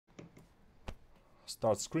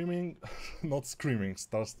start screaming, not screaming,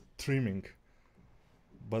 start streaming,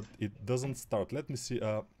 but it doesn't start. Let me see.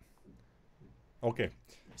 Okay,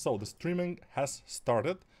 so the streaming has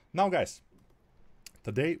started. Now, guys,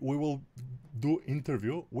 today we will do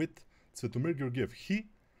interview with Tsvetomir Georgiev. He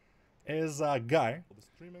is a guy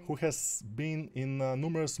who has been in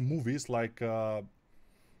numerous movies like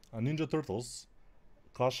Ninja Turtles,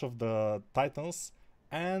 Clash of the Titans,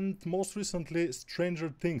 and most recently Stranger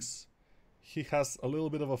Things. He has a little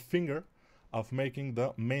bit of a finger of making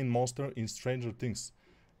the main monster in Stranger Things,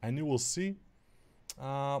 and you will see.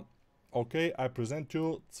 Okay, I present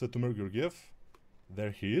you Tsvetomir Georgiev.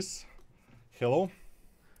 There he is. Hello.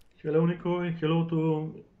 Hello, Nico. Hello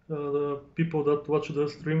to the people that watch the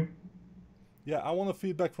stream. Yeah, I want a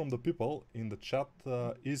feedback from the people in the chat.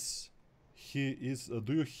 Do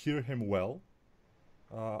you hear him well?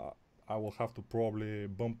 I will have to probably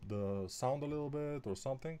bump the sound a little bit or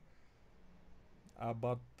something.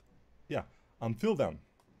 But yeah, until then,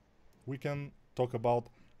 we can talk about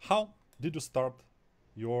how did you start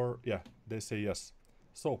your, yeah, they say yes.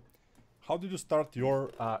 So, how did you start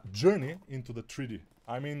your journey into the 3D?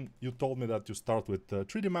 I mean, you told me that you start with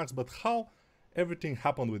 3D Max, but how everything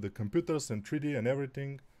happened with the computers and 3D and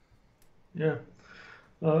everything? Yeah,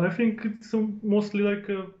 I think it's mostly like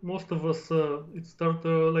most of us. It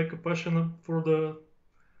started like a passion for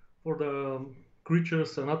the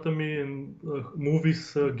creatures, anatomy, and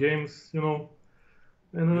movies, games.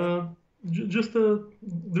 And Yeah, just a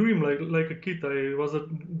dream. Like a kid, I was a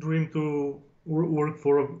dream to work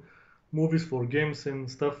for movies, for games and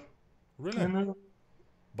stuff. really. And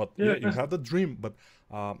But yeah, yeah, you had a dream. But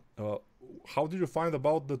uh, uh, how did you find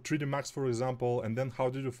about the 3D Max, for example, and then how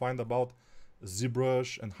did you find about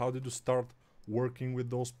ZBrush, and how did you start working with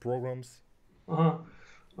those programs? uh,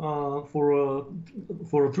 uh, for uh,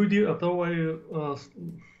 for 3D, although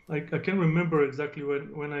I can remember exactly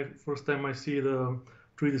when I first time I see the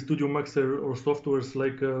 3D Studio Max or softwares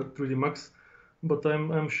like 3D Max, but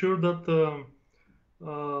I'm sure that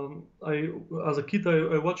I as a kid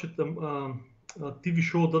I watched a TV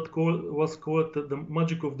show that was called The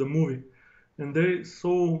Magic of the Movie, and they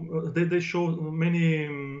show many.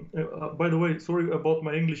 By the way, sorry about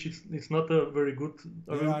my English. It's not very good.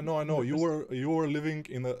 I Yeah, will I do know. my best. You were living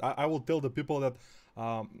in a. I will tell the people that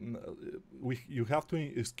you have to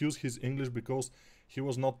excuse his English because he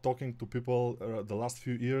was not talking to people the last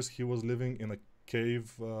few years. He was living in a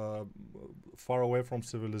cave far away from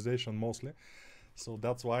civilization mostly. So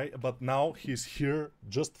that's why. But now he's here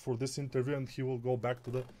just for this interview, and he will go back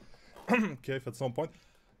to the cave at some point.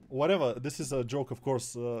 Whatever. This is a joke, of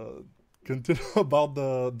course. Continue about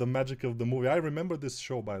the magic of the movie. I remember this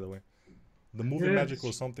show, by the way. The movie Yeah, Magic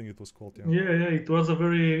or something it was called, yeah. yeah. It was a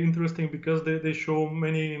very interesting because they show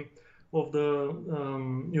many of the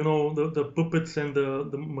the puppets and the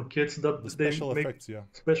maquettes The that they special make effects, yeah.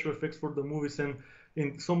 special effects for the movies, and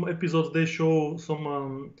in some episodes they show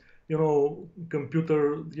some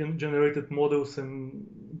computer generated models and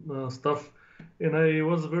stuff, and I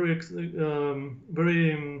was very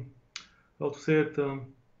how to say it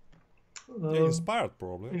Yeah, uh, inspired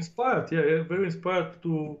probably. inspired, yeah, very inspired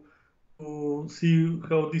to see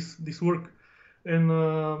how this work. And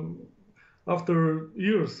after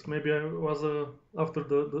years, maybe I was after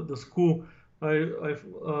the school, I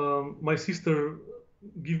my sister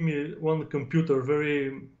give me one computer,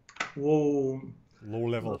 very low Low uh,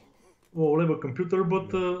 level. low level computer,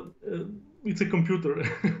 but Yeah. it's a computer.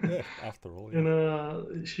 Yeah, after all, yeah.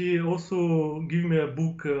 And she also gave me a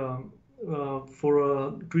book for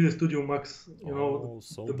 3D Studio Max. Oh,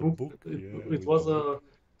 so The the book. book, yeah, It with the was book. a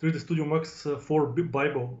 3D Studio Max for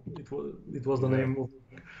Bible. It was the Yeah. name of.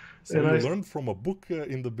 So And you learned from a book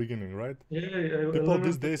in the beginning, right? yeah, I People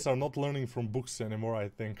these learned days are not learning from books anymore, I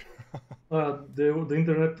think. the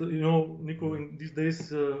internet. Nico, Yeah. in these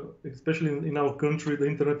days, especially in our country, the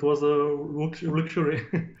internet was a luxury.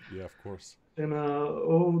 Yeah, of course. And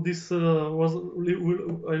oh, this was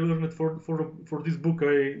I learned for this book.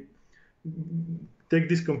 I take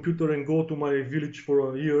this computer and go to my village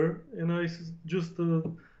for a year, and I just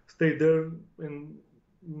stay there and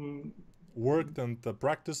mm, Worked and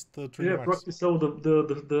practiced 3D yeah, Max. practice all the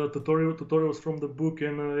tutorials from the book,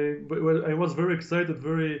 and I was very excited.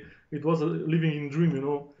 It was a living in dream.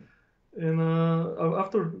 And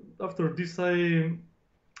after this, I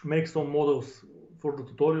make some models for the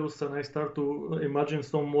tutorials, and I start to imagine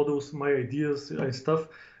some models, my ideas and stuff,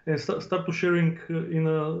 and start to sharing in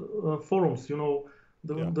forums.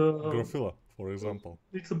 Yeah. The Graphila, for example.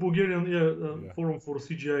 It's a Bulgarian, yeah, Yeah. forum for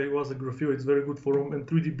CGI. Was a Graphio. It's very good forum, and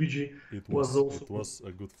 3D BG It was was also it was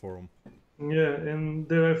a good forum. yeah. And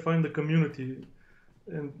there I find the community,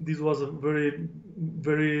 and this was a very,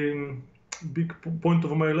 very big point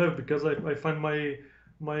of my life because I find my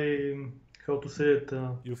how to say it.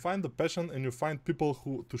 You find the passion and you find people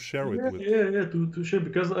who to share it Yeah, with. yeah, to share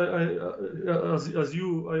because as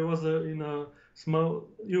you I was in a small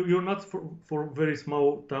you're not for very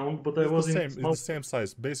small town but I It's the was in same. It's the small same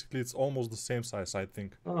size. Basically, it's almost the same size. I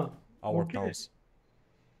think ah our okay towns.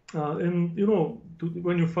 and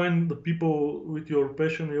when you find the people with your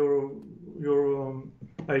passion your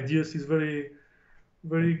ideas is very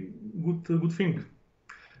good thing.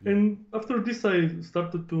 Yeah. And after this, I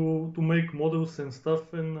started to make models and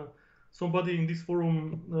stuff. And somebody in this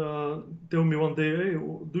forum tell me one day, "Hey,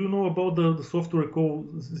 do you know about the software called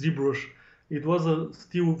ZBrush? It was a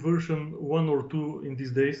still version 1 or 2 in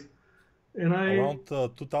these days." And I Around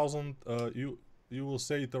 2000, you will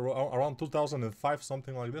say it around 2005,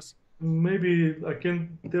 something like this. maybe I can't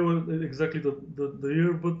tell exactly the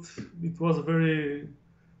year, but it was very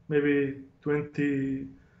maybe 20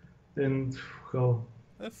 and how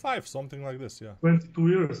Five, something like this. Yeah. 22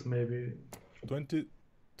 years maybe. 20,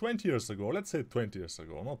 20 years ago. Let's say 20 years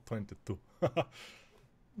ago, not 22.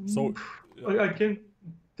 Mm, So, I can't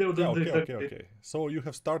tell yeah, the okay, exact okay, date. okay. So you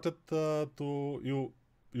have started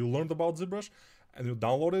you learned about ZBrush and you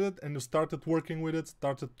downloaded it and you started working with it,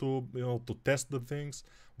 started to to test the things.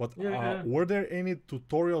 But Yeah, yeah. were there any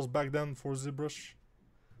tutorials back then for ZBrush?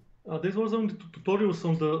 This was on the tutorials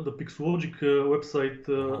on the Pixologic website.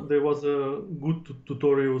 Uh-huh. There was a good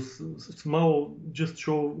tutorials, small, just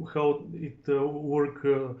show how it work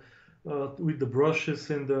with the brushes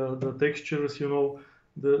and the textures,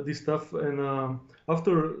 this stuff. And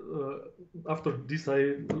after this,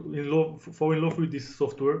 fall in love with this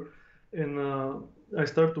software, and I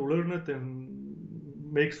start to learn it and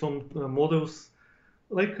make some models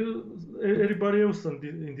like everybody else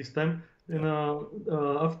in this time. And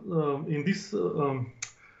Yeah. in this,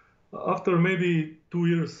 after maybe 2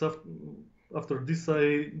 years after this,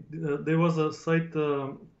 there was a site.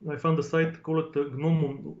 I found a site called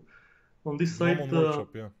Gnomon. On this site, Gnomon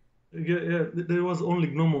Workshop, yeah. yeah, yeah, there was only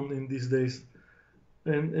Gnomon in these days.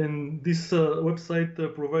 And this website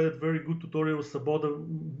provided very good tutorials about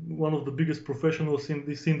one of the biggest professionals in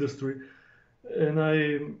this industry. And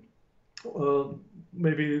I uh,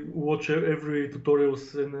 maybe watch every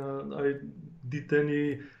tutorials and I did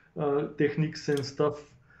any techniques and stuff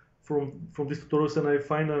from these tutorials and I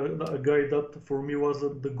find a guy that for me was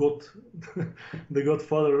the god the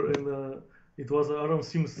godfather and it was Aaron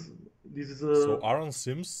Sims. This is So Aaron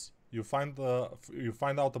Sims, you find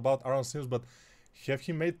out about Aaron Sims, but have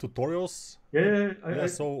he made tutorials? yeah Yeah. I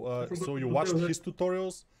So forgot you to tell watched that his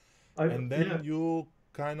tutorials, and yeah then you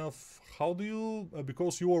kind of how do you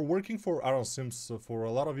because you were working for Aaron Sims for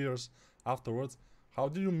a lot of years afterwards. How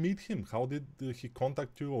did you meet him? How did he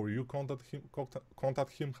contact you, or you contact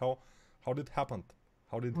him? How did it happen?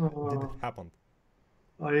 How did uh, it happen?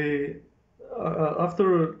 I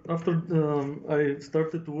after I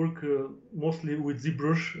started to work mostly with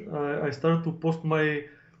ZBrush, I started to post my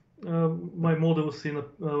models in a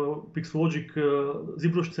Pixologic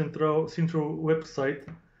ZBrush Central website,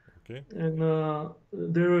 Okay. and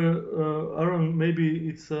there Aaron maybe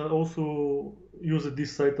it's also used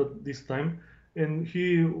this site at this time, and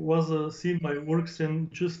he was seeing my works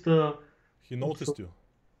and just He oops, noticed you,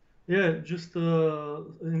 yeah, just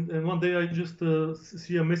and one day I just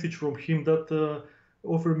see a message from him that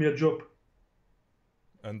offered me a job.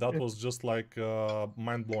 and that And was just like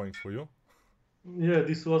mind blowing for you. yeah,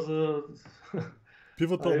 this was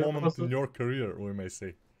Pivotal I moment was in your career, we may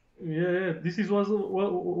say. yeah, this is was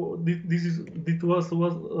this is it was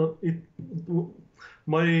it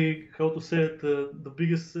my how to say it the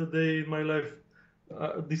biggest day in my life.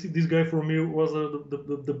 This guy for me was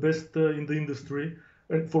the best in the industry,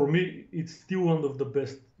 and for me it's still one of the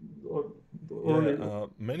best, or Yeah, the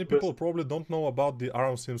many people best. probably don't know about the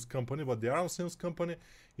Aram Sims company, but the Aram Sims company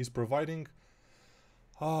is providing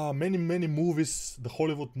many movies, the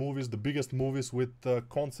Hollywood movies, the biggest movies with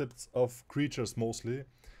concepts of creatures mostly.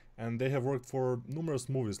 And they have worked for numerous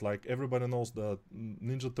movies, like everybody knows the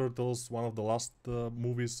Ninja Turtles, one of the last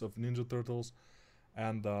movies of Ninja Turtles,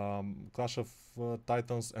 and Clash of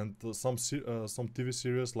Titans, and some TV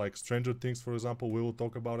series like Stranger Things, for example. We will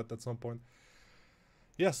talk about it at some point.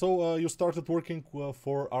 Yeah, so you started working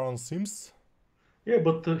for Aaron Sims. Yeah,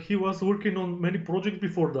 but he was working on many projects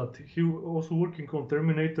before that. He also working on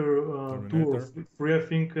Terminator 2 or Terminator. 3, I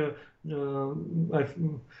think. Uh, I,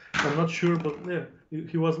 I'm not sure, but yeah,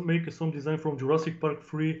 he was making some design from Jurassic Park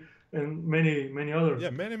 3 and many others. Yeah,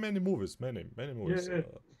 many movies, many Yeah, movies. yeah.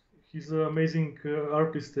 He's an amazing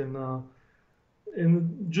artist, and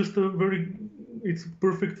and just a very, it's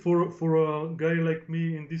perfect for a guy like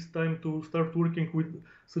me in this time to start working with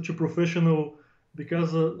such a professional,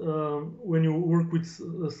 because when you work with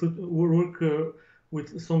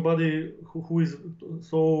with somebody who is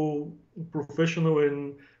so professional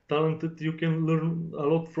and talented, you can learn a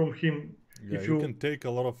lot from him. Yeah, If you can you, take a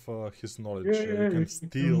lot of his yeah, knowledge. You yeah, can you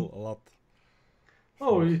steal can. a lot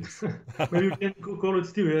Oh, from it, his. maybe you can call it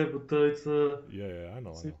still, yeah, but Yeah, yeah, I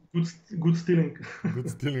it's a know. good stealing. Good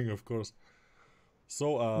stealing, of course.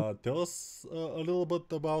 So, tell us a little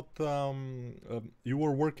bit about you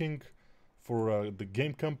were working for the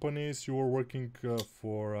game companies. You were working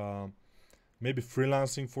for maybe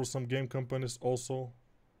freelancing for some game companies also.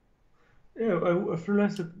 Yeah, I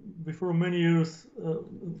freelanced before many years,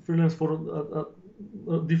 freelance for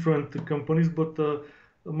different companies, but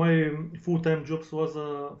my full-time jobs was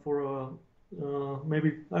for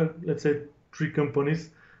maybe let's say three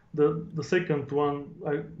companies. The second one,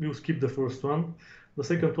 I will skip the first one. The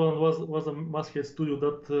second one was a Masthead studio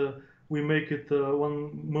that we make it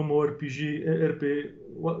one MMORPG, RP.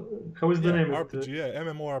 What, how is the Yeah, name? RPG, yeah,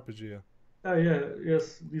 MMORPG, yeah. Yeah,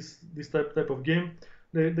 yes, this type of game.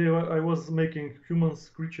 I was making humans,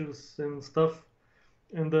 creatures, and stuff,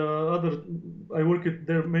 and other. I worked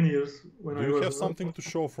there many years when Do I you was. have something to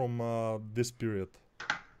show from this period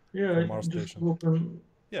Yeah, I from our just station? open.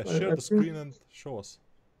 Yeah, share I the think. screen and show us.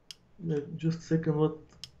 Just a second. What?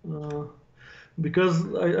 Uh, because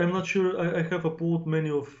I'm not sure. I have uploaded many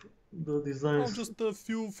of the No, designs. just a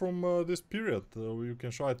few from this period you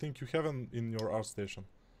can show. I think you have in your art station.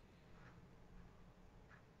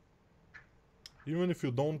 Even if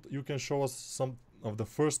you don't, you can show us some of the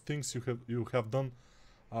first things you have done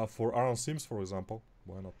for Aaron Sims, for example.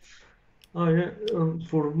 Why not? Yeah.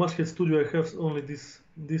 For Masthead Studio, I have only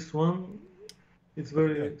this one. It's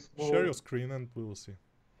Yeah, very share your small. screen and we will see.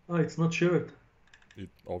 It's not shared. It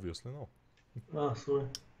obviously no. Sorry.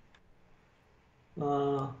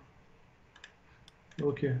 Uh,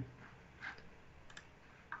 okay.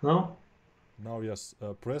 Now? Now yes,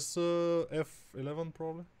 press F11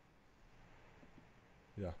 probably.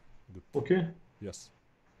 Yeah, good. Okay. Yes.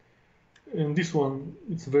 And this one,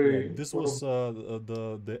 it's Yeah, very this sort of. was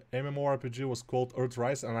the MMORPG was called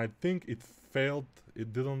Earthrise, and I think it failed.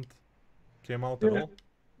 It didn't came out at Yeah, all.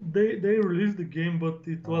 they released the game, but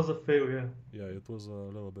it Ah, was a failure. yeah, it was a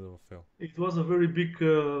little bit of a fail. It was a very big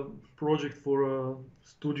project for a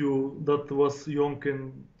studio that was young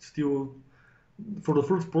and still. For the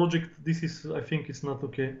first project, this is, I think, it's not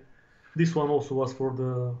okay. This one also was for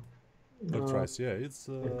the. Uh, Earthrise, yeah, it's.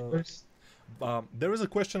 Price. There is a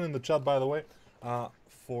question in the chat, by the way,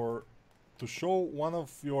 for to show one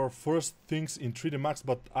of your first things in 3D Max,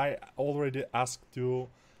 but I already asked you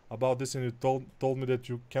about this, and you told me that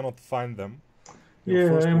you cannot find them. Your Yeah,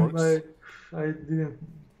 first works. I didn't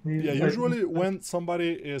Yeah, need. I didn't usually find. when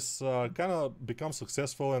somebody is kind of become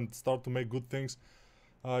successful and start to make good things,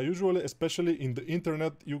 usually, especially in the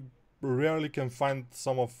internet, you rarely can find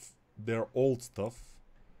some of their old stuff.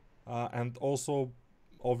 And also,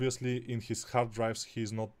 obviously, in his hard drives,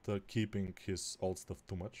 he's not keeping his old stuff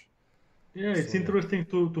too much. Yeah, it's So yeah, interesting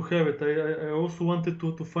to have it. I also wanted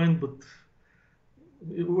to find, but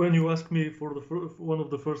when you ask me for the one of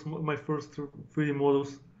the first my first 3D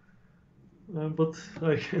models, but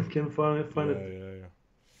I can find yeah, it. yeah, yeah.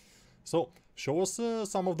 So show us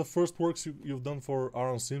some of the first works you've done for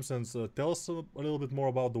Aaron Sims, and tell us a little bit more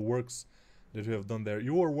about the works that you have done there.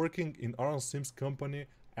 You are working in Aaron Sims' company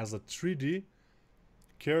as a 3D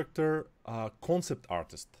character concept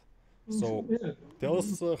artist. So Yeah. tell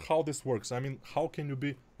us how this works. I mean, how can you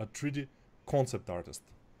be a 3D concept artist?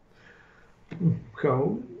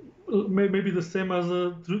 How? Maybe the same as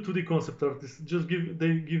a 2D concept artist. Just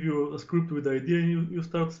they give you a script with the idea, and you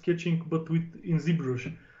start sketching, but with in ZBrush.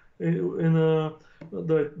 And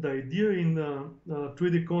the idea in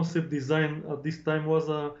 3D concept design at this time was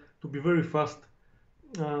to be very fast,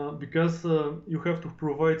 because you have to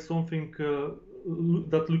provide something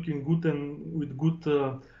that looking good and with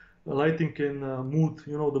good lighting and mood.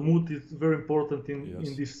 You know, the mood is very important in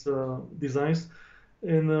Yes. these designs,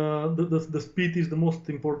 and the speed is the most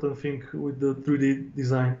important thing with the 3D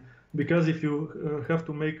design, because if you have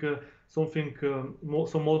to make something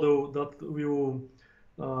some model that will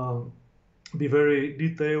uh, be very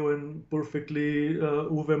detailed and perfectly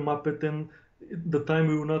UV mapped, and the time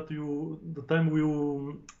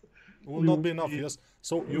Will not be enough, be yes.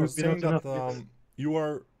 So you're will be saying not enough. that Yes, you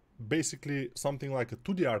are basically something like a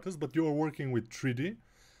 2D artist, but you are working with 3D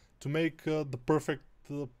to make the perfect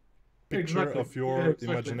picture exactly. of Yeah, your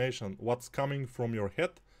exactly. imagination, what's coming from your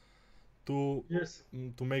head to Yes.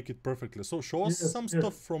 to make it perfectly. So show us Yes. some Yes.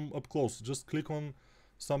 stuff from up close. Just click on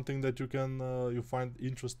something that you can you find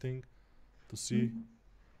interesting to see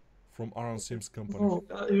from Aaron Sims company. No,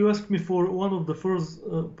 you asked me for one of the first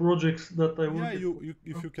projects that I Yeah, worked you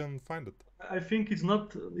if for. you can find it. I think it's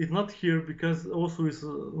not here because also is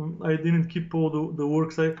I didn't keep all the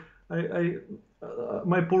works. I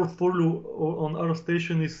my portfolio on our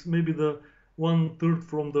station is maybe the one third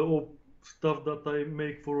from the old stuff that I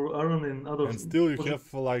make for Aaron and other And still you projects.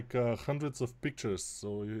 have like hundreds of pictures,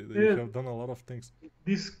 so you Yeah, have done a lot of things.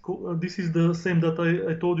 this is the same that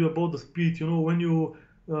I told you about the speed. You know, when you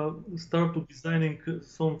start to designing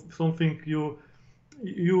something, you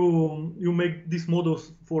make these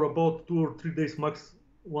models for about 2 or 3 days max.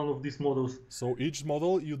 One of these models. So each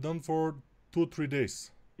model you done for 2 3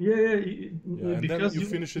 days. Yeah, yeah, Yeah, and then because you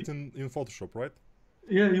finish it in Photoshop, right?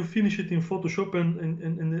 yeah, you finish it in Photoshop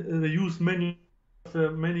and use many.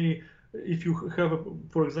 If you have,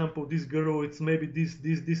 for example, this girl, it's maybe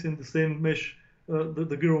this in the same mesh.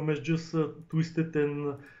 The girl mesh just twist it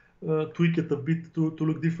and tweak it a bit to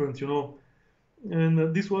look different, you know.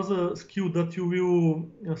 And this was a skill that you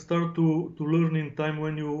will start to learn in time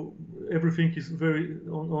when you everything is very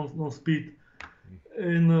on speed.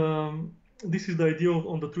 And this is the idea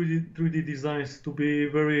on the 3D designs to be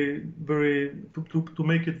to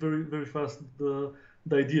make it very fast the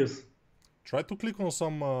ideas. Try to click on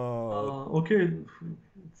some. Okay,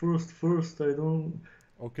 first I don't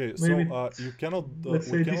Okay, so maybe let's we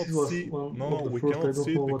say this cannot was see. one No, of no, the we first. I cannot don't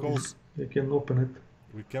see it know what is. because I can open it.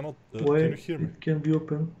 we cannot. Can you Why hear me? it can be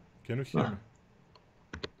open? Can you hear Ah, me?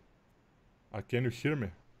 Can you hear me?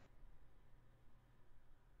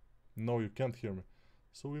 No, you can't hear me.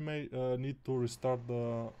 So we may need to restart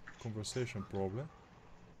the conversation probably.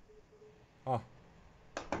 Ah,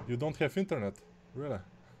 you don't have internet, really?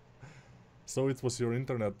 So it was your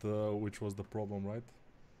internet which was the problem, right?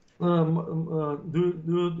 do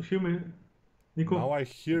you hear me, Now Nico? I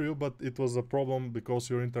hear you, but it was a problem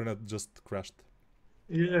because your internet just crashed.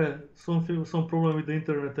 Yeah, some problem with the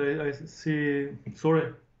internet. I see.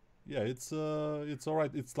 Sorry. Yeah, it's all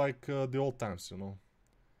right. It's like the old times, you know.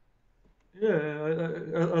 Yeah,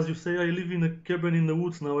 as you say, I live in a cabin in the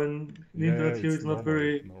woods now, and the Yeah, internet here it's is not normal,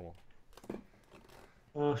 very. normal.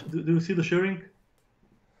 Do you see the sharing?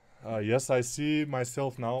 Yes, I see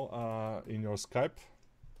myself now in your Skype.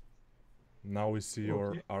 Now we see your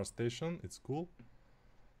Okay. R station. It's cool.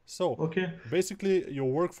 So Okay. basically, your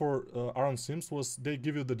work for Aaron Sims was they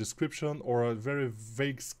give you the description or a very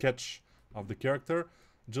vague sketch of the character,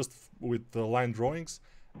 just with the line drawings,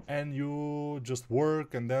 and you just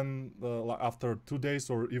work, and then after 2 days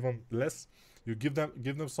or even less, you give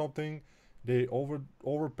them something, they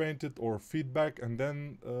overpaint it or feedback, and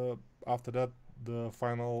then after that the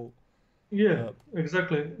final Yeah, uh,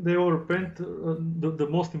 exactly. They yeah. overpaint. The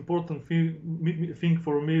most important thing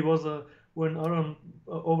for me was when Aaron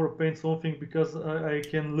overpaint something because I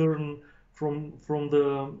can learn from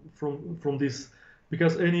this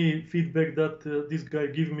because any feedback that this guy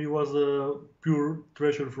give me was a pure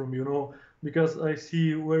treasure from because I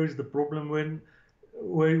see where is the problem where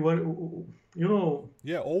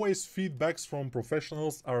Yeah, always feedbacks from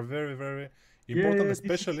professionals are very important, yeah,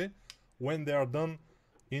 this is especially when they are done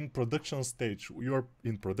in production stage. You are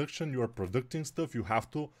in production, you are producing stuff, you have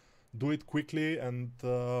to do it quickly, and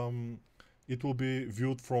it will be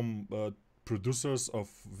viewed from producers of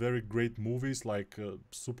very great movies like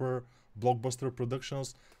super blockbuster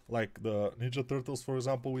productions like the Ninja Turtles, for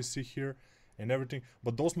example, we see here and everything.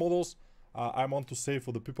 But those models, I want to say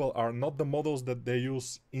for the people, are not the models that they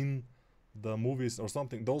use in the movies or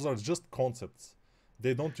something. Those are just concepts.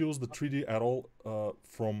 They don't use the 3D at all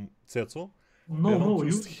from Tsetsu. They no don't no use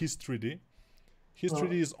you his 3D. His uh,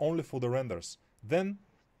 3D is only for the renders. Then,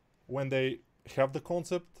 when they have the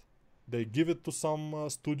concept, they give it to some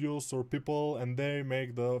studios or people, and they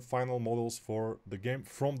make the final models for the game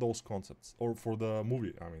from those concepts or for the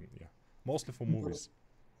movie. I mean, yeah, mostly for movies.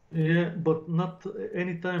 Yeah, but not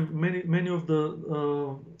anytime. Many of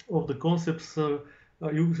the concepts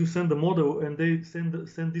you send the model and they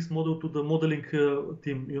send this model to the modeling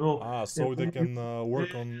team. Ah, And so they when can yeah,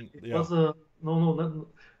 work on, it yeah. was a no no.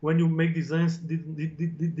 When you make designs,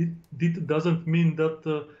 doesn't mean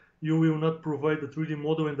that you will not provide the 3D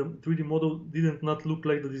model and the 3D model didn't not look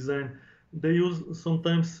like the design. They use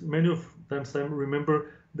sometimes many of times I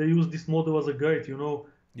remember they use this model as a guide.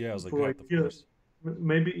 Yeah, as a For guide, of idea course.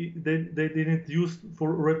 maybe they didn't use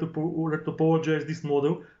for retopologize this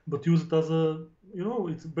model, but use it as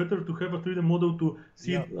it's better to have a 3D model to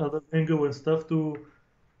see Yeah, it at an angle and stuff to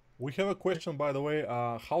We have a question, by the way.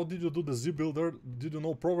 How did you do the Z Builder? Did you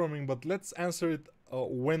know programming? But let's answer it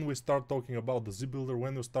when we start talking about the Z Builder,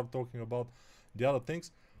 when we start talking about the other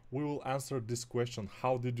things. We will answer this question.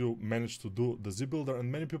 How did you manage to do the Z Builder?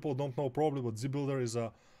 And many people don't know probably, but Z Builder is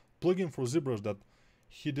a plugin for ZBrush that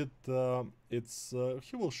he did.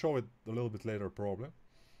 He will show it a little bit later probably.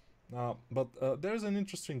 But there's an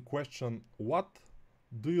interesting question. What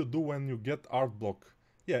do you do when you get art block?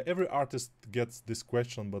 Yeah, every artist gets this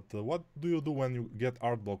question, but what do you do when you get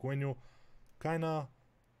art block? When you kinda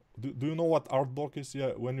do you know what art block is?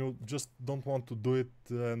 Yeah, when you just don't want to do it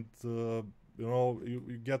and you know you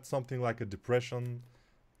get something like a depression.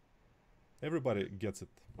 Everybody gets it.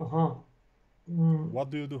 Uh-huh. Mm, What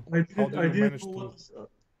do you do? I How didn't. do I you didn't manage know to? what.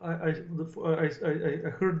 I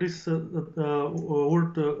heard this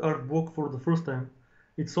word art block for the first time.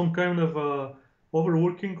 It's some kind of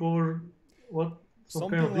overworking or what? Some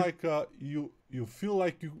kind Something of this. like you feel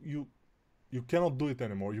like you cannot do it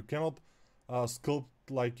anymore. You cannot sculpt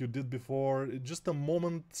like you did before. It's just a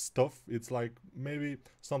moment stuff. It's like maybe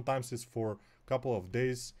sometimes it's for a couple of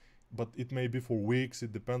days, but it may be for weeks.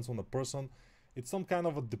 It depends on the person. It's some kind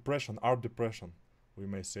of a depression, art depression, we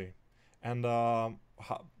may say. And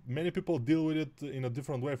many people deal with it in a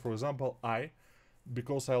different way. For example,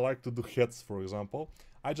 because I like to do heads, for example,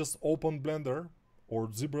 I just open Blender or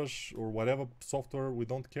ZBrush or whatever software, we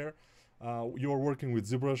don't care. You're working with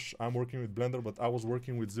ZBrush, I'm working with Blender, but I was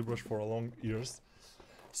working with ZBrush for a long years.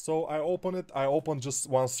 So I open it, I open just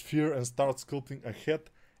one sphere and start sculpting a head,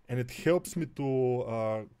 and it helps me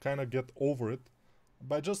to kind of get over it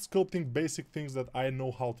by just sculpting basic things that I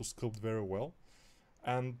know how to sculpt very well,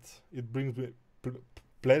 and it brings me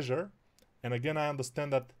pleasure. And again, I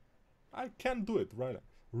understand that I can do it, right?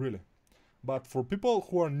 Really. But for people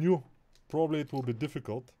who are new, probably it will be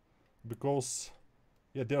difficult because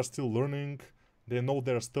yeah, they are still learning. They know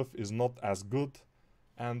their stuff is not as good,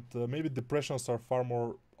 and maybe depressions are far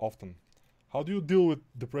more often. How do you deal with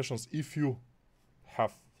depressions if you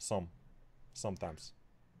have some sometimes?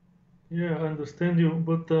 Yeah, I understand you,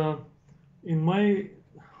 but in my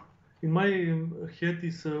head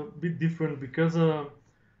is a bit different because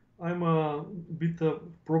I'm a bit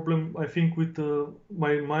problem, I think, with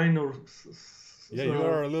my mind or Yeah, you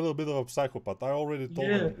are a little bit of a psychopath. I already told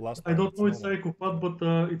yeah. them last I time. don't It's know it's normal. psychopath,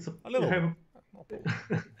 but it's a A I little bit. have No problem.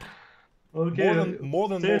 okay. More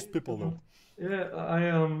than Say most people though. yeah. I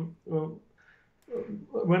am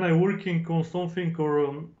when I working on something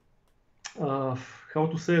or uh, how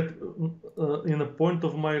to say it in a point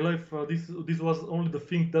of my life this was only the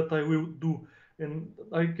thing that I will do, and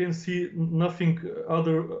I can see nothing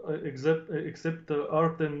other except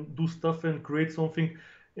art and do stuff and create something.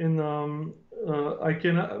 And I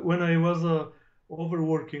can when I was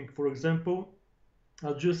overworking, for example,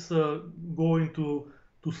 I just go into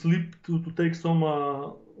to sleep to take some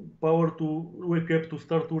power to wake up to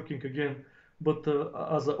start working again. But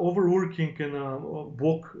as a overworking and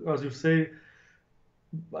block, as you say,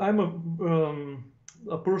 I'm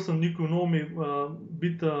a person, you can know me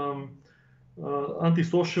bit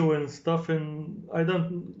antisocial and stuff, and I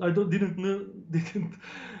don't didn't didn't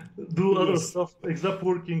do other Yes. stuff except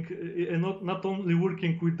working, and not only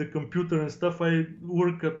working with the computer and stuff. I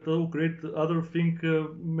work at create other thing,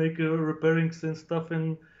 make repairings and stuff,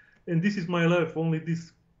 and this is my life. Only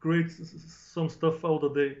this creates some stuff out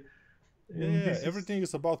of the day, Yeah, and yeah. this is Everything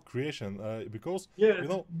is about creation. Because yeah, you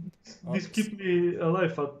know, this keep me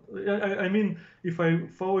alive. I mean, if I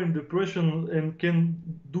fall in depression and can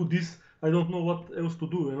do this, I don't know what else to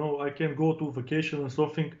do. You know, I can go to vacation and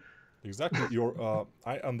something. exactly.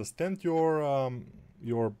 I understand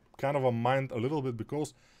your kind of a mind a little bit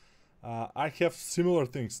because I have similar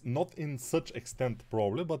things, not in such extent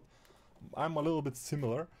probably, but I'm a little bit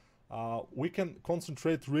similar. We can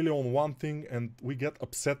concentrate really on one thing, and we get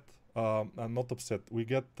upset. Not upset. We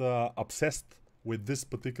get obsessed with this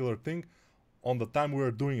particular thing on the time we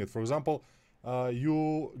are doing it. For example,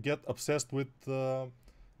 you get obsessed with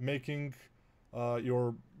making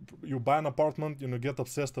your you buy an apartment and you get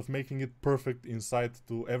obsessed of making it perfect inside,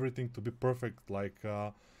 to everything to be perfect, like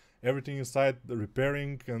everything inside, the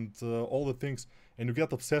repairing and all the things, and you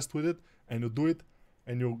get obsessed with it and you do it,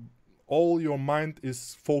 and you all your mind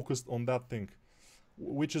is focused on that thing,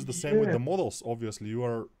 which is the same with Yeah, the models. Obviously, you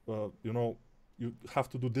are you know, you have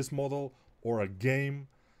to do this model or a game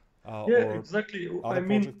yeah, or exactly. I other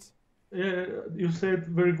mean, projects. yeah, you said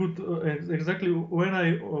very good. Exactly. When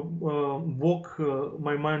I walk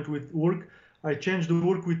my mind with work, I change the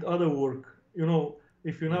work with other work. You know,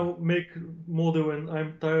 if you Yeah, now make model and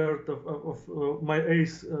I'm tired of my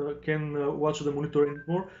eyes can watch the monitor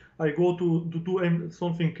anymore, I go to do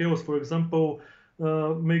something else. For example,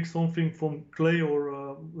 make something from clay or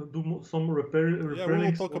do some Yeah, we will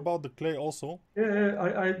repairing. talk about the clay also.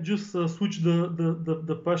 Yeah, I just switched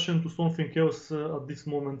the passion to something else at this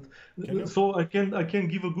moment, Can you? so I can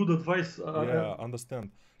give a good advice. Yeah, understand.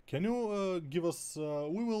 Can you give us?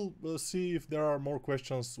 We will see if there are more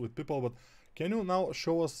questions with people, but can you now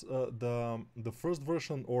show us the first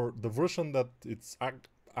version or the version that it's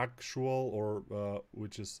actual or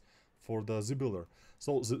which is for the ZBuilder?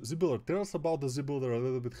 So ZBuilder, tell us about the ZBuilder a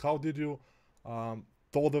little bit. How did you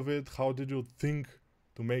thought of it? How did you think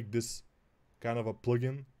to make this kind of a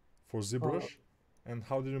plugin for uh, ZBrush, and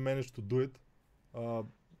how did you manage to do it? Uh,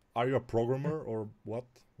 are you a programmer or what?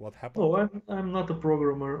 What happened? no, I'm not a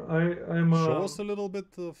programmer. I'm Show us a little bit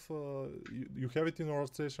of. You have it in our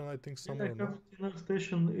station, I think, yeah, I somewhere. have No, in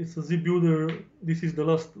station. It's a ZBuilder. This is the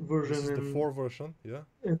last this version, is the 4 version. Yeah,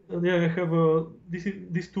 and yeah, I have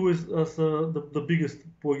these two is as the biggest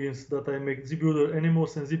plugins that I make. ZBuilder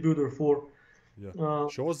Animals and ZBuilder 4. yeah. Uh,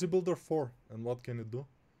 Show us the Builder 4 and what can it do.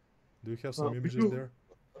 Do you have some images Video. there?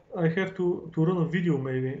 I have to run a video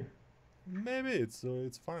maybe. Maybe it's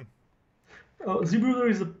fine. ZBruder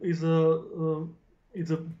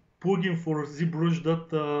is a plugin for ZBrush that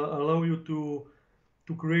allow you to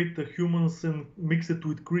create the humans and mix it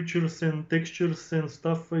with creatures and textures and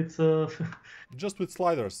stuff. It's Just with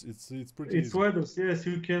sliders, it's pretty it's easy. wider. Yes,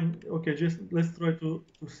 you can. Okay, just let's try to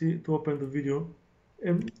see to open the video,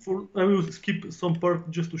 and for I will skip some part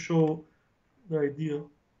just to show the idea.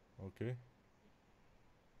 Okay.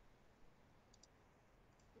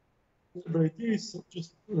 The idea is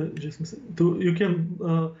just to you can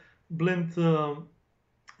blend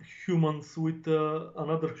humans with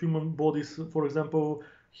another human bodies, for example,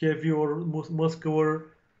 heavy or muscular,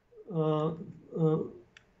 uh, uh,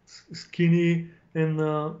 skinny, and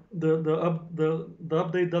the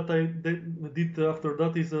update that I did after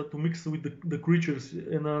that is to mix with the creatures,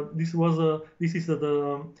 and this is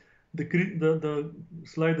the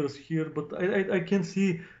sliders here, but I can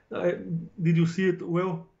see. Did you see it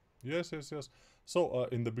well? Yes, yes, yes. So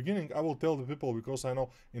in the beginning, I will tell the people because I know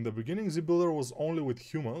in the beginning ZBuilder was only with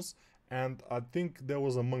humans, and I think there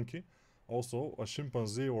was a monkey, also a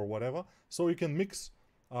chimpanzee or whatever. So you can mix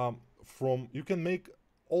from you can make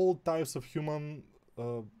all types of human,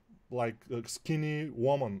 like a skinny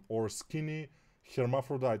woman or skinny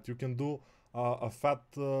hermaphrodite. You can do a fat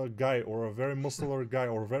guy or a very muscular guy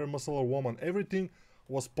or a very muscular woman. Everything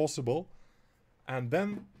was possible, and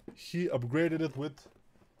then he upgraded it with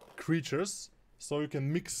creatures, so you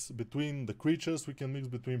can mix between the creatures. We can mix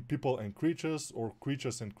between people and creatures, or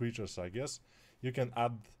creatures and creatures, I guess. You can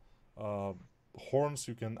add uh, horns,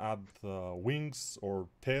 you can add wings or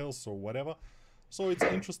tails or whatever. So it's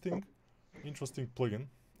interesting plugin,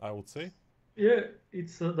 I would say. Yeah,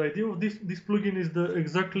 it's the idea of this plugin is the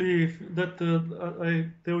exactly that I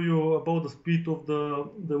tell you about the speed of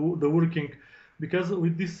the working, because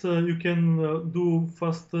with this you can do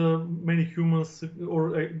fast many humans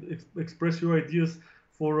or express your ideas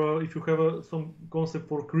for if you have some concept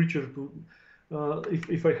for creature to.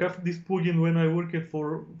 If I have this plugin when I work it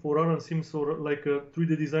for Aaron Sims or like a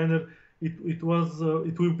 3D designer, it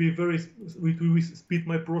will be it will speed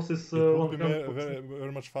my process It would be 100%.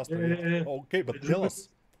 very much faster, Yeah, yeah. yeah, yeah. Okay, I but drew it.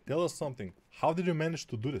 tell us something. How did you manage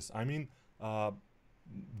to do this? I mean, uh,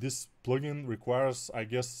 this plugin requires, I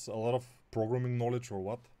guess, a lot of programming knowledge or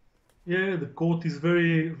what? Yeah, the code is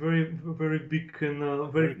very big and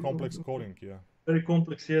Very complex coding, yeah. very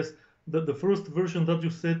complex. Yes, the first version that you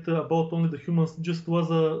said about only the humans just was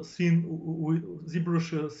a scene with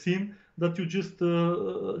ZBrush scene that you just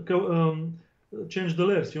change the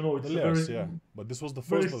layers. You know, The it's a layers, yeah. But this was the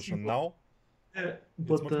very first version. simple. Now Yeah, it's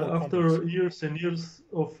but much more complex. after years and years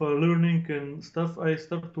of learning and stuff, I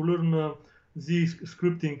started to learn Z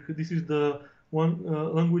scripting. This is the one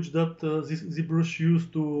language that ZBrush used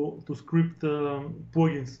to script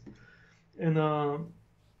plugins, and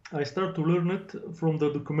I started to learn it from the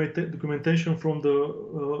documentation from the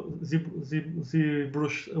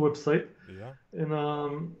ZBrush website, Yeah. and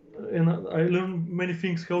I learned many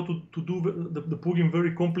things how to do the plugin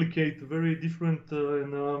very complicated, very different,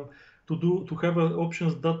 and to have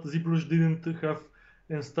options that ZBrush didn't have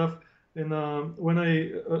and stuff. And when I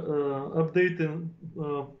update and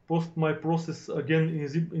post my process again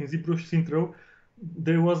in ZBrush Synthro,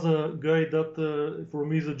 there was a guy that for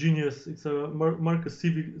me is a genius. It's a Marcus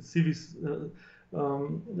Civis.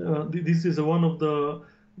 This is one of the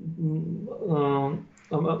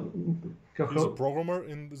He's a programmer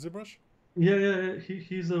in ZBrush? Yeah.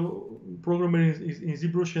 He's a programmer in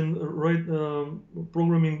ZBrush and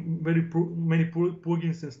programming many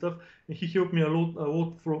plugins and stuff. And he helped me a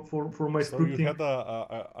lot for my So you scripting. had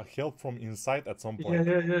a help from inside at some point.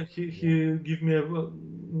 Yeah. Yeah, He give me a lot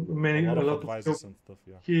a of lot of help. advices and stuff.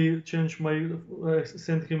 Yeah, He changed my. I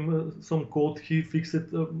sent him some code. He fixed it.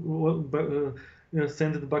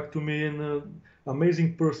 Sent it back to me. And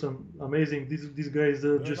amazing person. Amazing. This guy is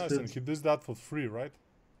very just. nice. And he does that for free, right?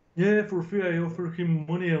 Yeah, for free. I offer him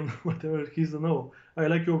money and whatever. He's no. I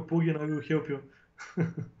like your plugin. I will help you.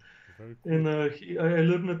 Very And cool. I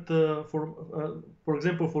learned it for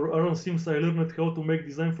example, for Aaron Sims, I learned how to make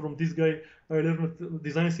design from this guy. I learned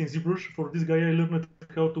designs in ZBrush. For this guy, I learned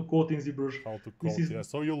how to code in ZBrush. How to This code? is Yeah.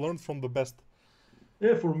 So you learned from the best.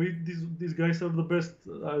 yeah, for me, these guys are the best.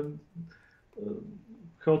 Uh,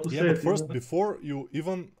 how to Yeah, say but it? first, before you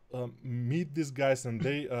even meet these guys and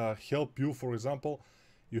they help you, for example,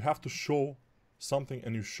 you have to show something.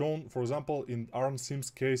 And you shown, for example, in Aaron Sim's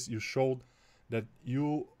case, you showed that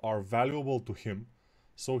you are valuable to him.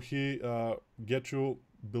 So he get you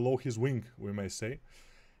below his wing, we may say.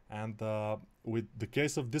 And with the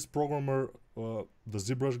case of this programmer, the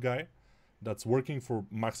ZBrush guy, that's working for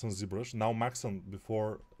Maxon ZBrush, now Maxon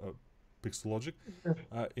before Pixologic.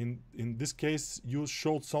 In this case, you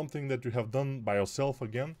showed something that you have done by yourself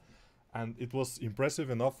again, and it was impressive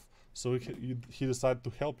enough. So he decided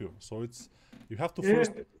to help you. So it's you have to Yeah,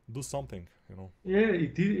 first do something, you know. yeah,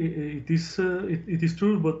 it is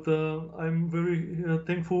true, but I'm very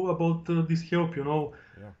thankful about this help,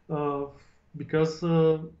 Yeah. uh, because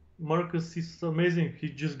Marcus is amazing. He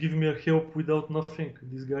just give me a help without nothing.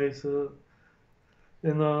 This guy is,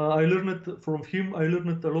 and I learned it from him. I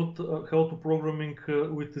learned a lot how to programming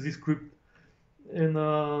with this script, and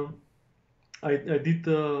I did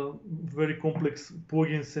very complex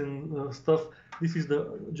plugins and stuff. This is the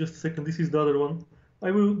just a second. This is the other one. I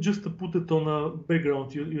will just put it on a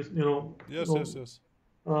background. Yes. Yes. Yes.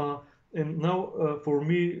 uh, and now for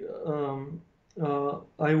me,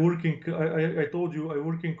 I working. I told you I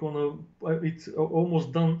working on it's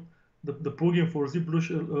almost done. The plugin for ZBrush,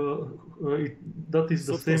 that is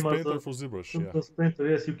the Substance same as Painter a for ZBrush. Yeah. Substance Painter.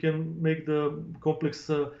 Yes, you can make the complex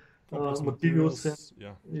Complex materials and materials.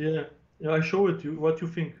 Yeah. yeah. Yeah, I show it you. What you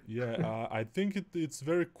think? Yeah. I think it's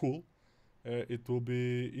very cool. It will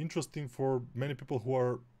be interesting for many people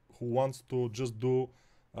who wants to just do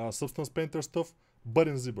Substance Painter stuff, but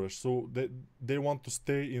in ZBrush. So they want to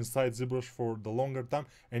stay inside ZBrush for the longer time.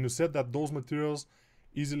 And you said that those materials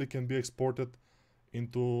easily can be exported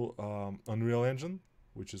into Unreal Engine,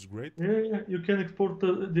 which is great. Yeah. You can export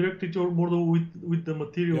directly to your model with the Yeah,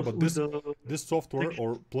 materials but with the this software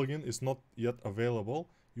or textures. plugin is not yet available.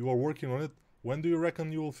 You are working on it. When do you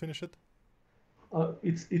reckon you will finish it?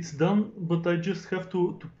 It's done, but I just have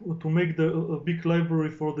to make the a big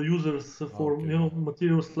library for the users for Okay, yeah.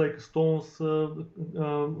 materials like stones,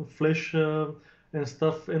 flesh, and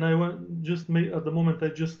stuff. And I want just make at the moment I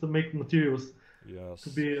just make materials to Yes.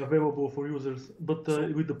 be available for users. But So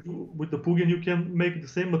with the plugin you can make the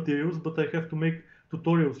same materials, but I have to make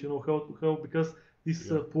tutorials. How because this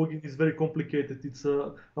yeah. plugin is very complicated. It's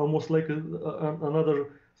almost like another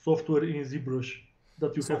software in ZBrush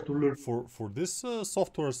that you have So to learn. for this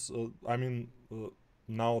softwares, I mean,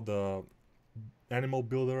 now the Animal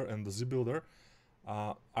Builder and the Z Builder,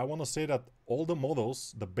 I want to say that all the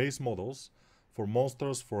models, the base models for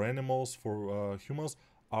monsters, for animals, for humans,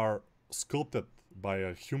 are sculpted by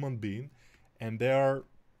a human being, and they are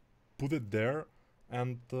put it there,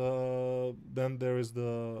 and then there is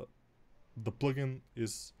the plugin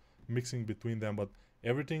is mixing between them, but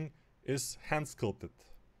everything is hand sculpted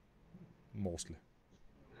mostly.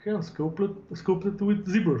 Yeah, sculpted with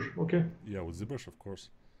ZBrush. Okay. Yeah, with ZBrush, of course.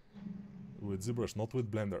 With ZBrush, not with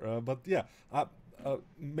Blender. But yeah,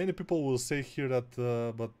 many people will say here that,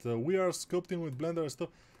 but we are sculpting with Blender and stuff.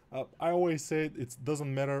 I always say it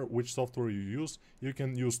doesn't matter which software you use. You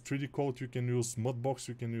can use 3D Code, you can use Mudbox,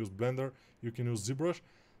 you can use Blender, you can use ZBrush.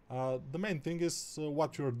 The main thing is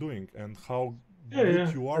what you're doing and how good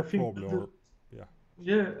Yeah. you I are, think probably. Or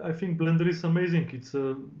yeah, I think Blender is amazing. It's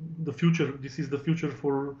the future. This is the future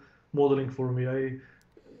for modeling for me. I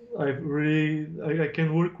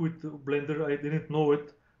can work with Blender. I didn't know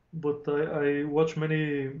it, but I watch many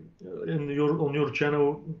in your on your channel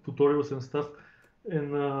tutorials and stuff. And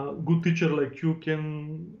good teacher like you can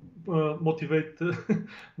motivate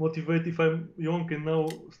motivate. If I'm young and now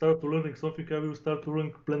start to learning something, I will start to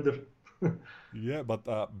learn Blender. yeah. But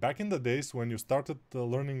back in the days when you started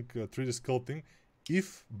learning 3D sculpting,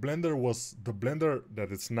 if Blender was the Blender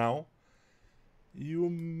that it's now, you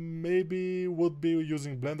maybe would be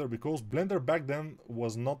using Blender because Blender back then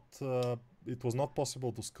was not it was not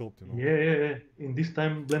possible to sculpt, you know. Yeah. In this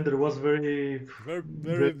time, Blender was very, Very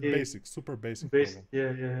very basic, super basic basic.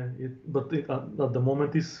 program. Yeah. But at the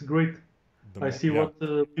moment, it's great. I see Yeah, what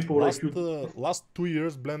people like you. last 2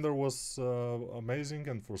 years Blender was amazing,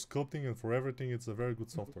 and for sculpting and for everything it's a very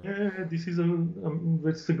good software. Yeah, this is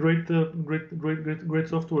it's a great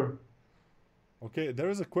software. Okay, there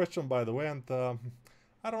is a question, by the way, and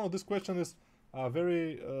I don't know, this question is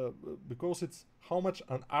very because it's how much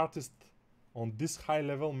an artist on this high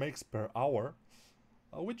level makes per hour,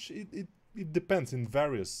 which it depends in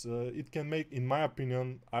various. It can make, in my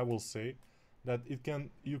opinion, I will say that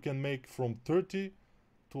you can make from 30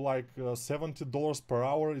 to like $70 per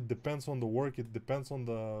hour. It depends on the work. It depends on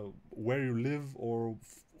the where you live or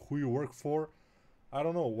who you work for. I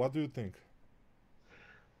don't know. What do you think?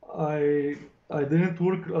 I I didn't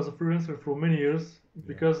work as a freelancer for many years Yeah.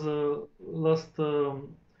 because last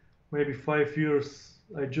maybe 5 years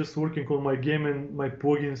I just working on my game and my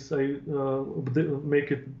plugins. I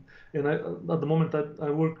make it, and at the moment I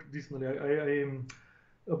work decently. I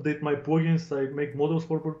update my plugins. I make models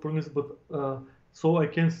for plugins, but so I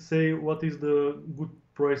can say what is the good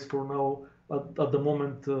price for now at the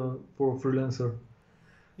moment for a freelancer.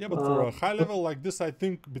 Yeah, but for Uh, a high but level like this, I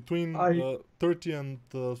think between I 30 and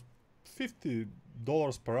 $50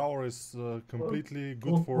 per hour is completely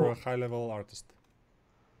good don't for a know. high level artist.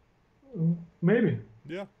 Maybe.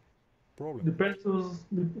 Yeah, probably. Depends,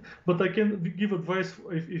 but I can give advice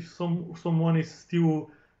if someone is still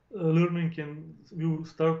learning and will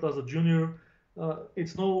start as a junior.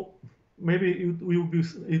 It's no, maybe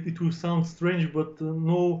it will sound strange, but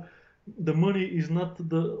no, the money is not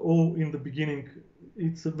the all in the beginning.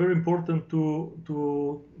 It's very important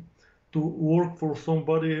to work for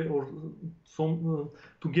somebody or some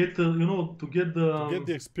to get to get the To get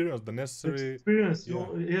the experience, the necessary, experience,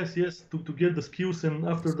 yeah, yes, to get the skills, and the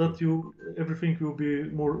after that skills. you everything will be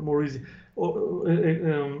more easy. Or,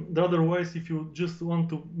 otherwise, if you just want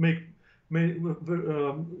to make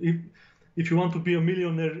if you want to be a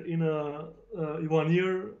millionaire in 1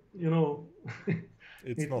 year,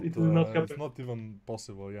 it will not It's happen. not even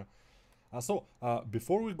possible. Yeah.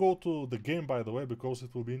 Before we go to the game, by the way, because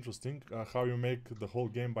it will be interesting how you make the whole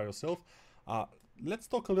game by yourself, uh, let's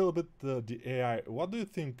talk a little bit the AI. What do you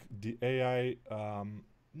think the AI,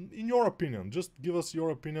 in your opinion, just give us your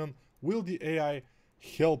opinion, will the AI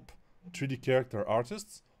help 3D character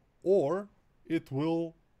artists, or it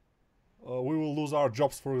will we will lose our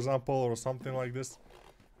jobs, for example, or something like this?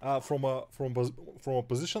 From a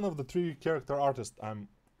position of the 3D character artist, I'm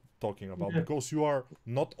talking about, Yeah, because you are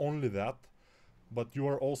not only that, but you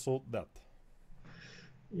are also that.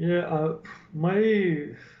 yeah.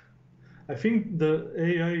 My I think the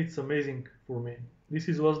AI it's amazing for me. This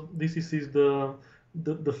is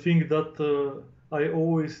the thing that I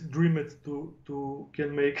always dreamed to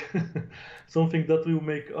can make something that will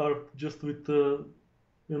make art just with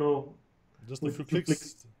you know Just a with few few clicks.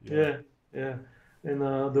 clicks, yeah. Yeah, yeah, and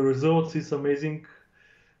the results is amazing.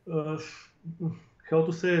 Uh, how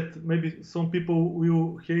to say it? Maybe some people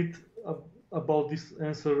will hate about this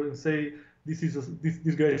answer and say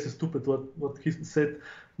this guy is stupid what he said,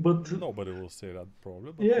 but Nobody will say that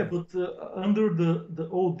probably, but yeah, yeah. but under the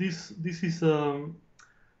all this is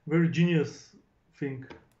very genius thing,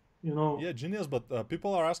 you know. Yeah, genius, but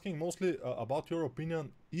people are asking mostly about your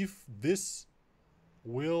opinion if this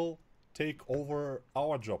will take over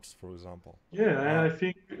our jobs, for example. Yeah, Uh, I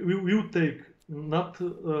think we will take not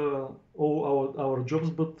all our jobs,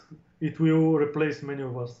 but it will replace many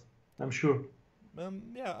of us. I'm sure.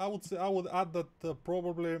 yeah, I would say, I would add that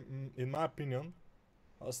probably, in my opinion,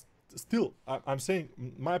 still, I'm saying,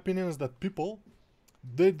 my opinion is that people,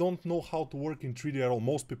 they don't know how to work in 3D at all.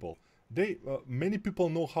 Most people, many people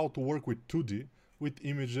know how to work with 2D, with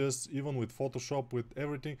images, even with Photoshop, with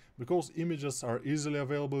everything, because images are easily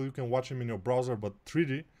available. You can watch them in your browser, but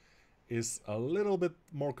 3D is a little bit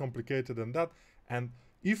more complicated than that. And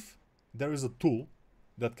if there is a tool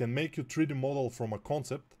that can make you 3D model from a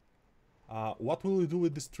concept, what will you do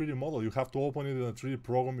with this 3D model? You have to open it in a 3D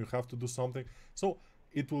program, you have to do something. So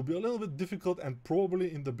it will be a little bit difficult, and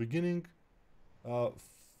probably in the beginning,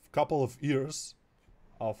 couple of years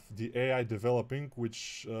of the AI developing,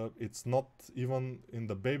 which it's not even in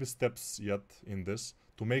the baby steps yet in this,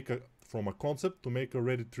 to make from a concept to make a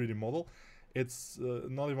ready 3D model, it's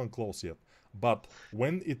not even close yet. But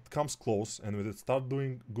when it comes close and when it start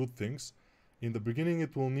doing good things, in the beginning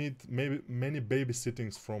it will need maybe many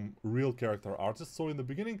babysittings from real character artists. So in the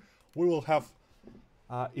beginning we will have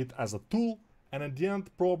it as a tool, and at the end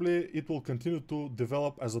probably it will continue to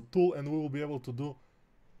develop as a tool, and we will be able to do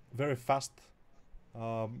very fast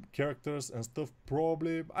characters and stuff.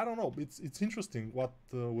 Probably, I don't know. It's interesting what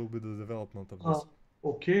will be the development of Uh, this.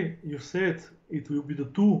 okay, you said it will be the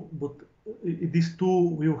two, but this two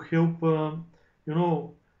will help. You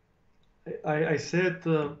know, I said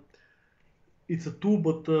it's a tool,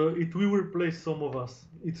 but it will replace some of us.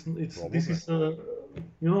 It's this Probably. is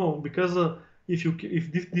because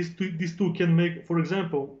if these two can make, for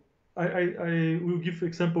example, I will give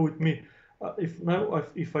example with me.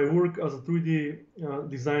 If I work as a 3D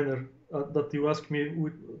designer that you ask me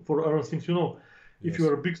for other things, if you Yes.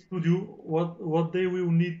 are a big studio, what they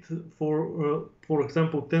will need for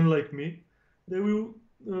example 10 like me, they will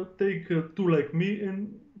take two like me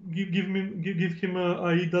and give him a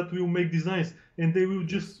AI that will make designs, and they will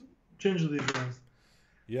just Yes. change the designs.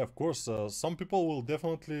 Yeah, of course. Some people will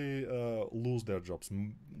definitely lose their jobs.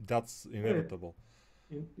 That's Yeah, inevitable.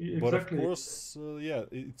 But of exactly. course, yeah,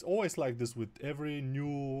 it's always like this with every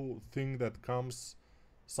new thing that comes.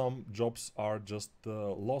 Some jobs are just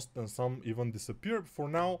lost and some even disappear. For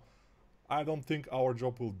now, I don't think our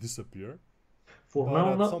job will disappear. For But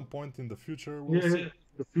now, at not some point in the future, we'll yeah, see.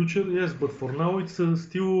 the future, yes, but for now, it's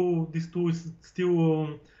still this tool is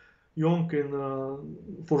still young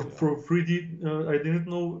and Yeah. for 3D. I didn't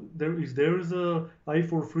know there is a I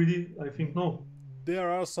for 3D. I think no. There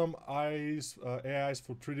are some AIs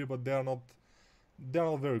for 3D, but they are not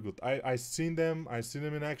very good. I seen them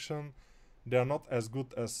in action. They are not as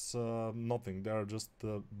good as nothing. They are just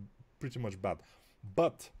pretty much bad.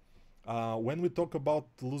 But when we talk about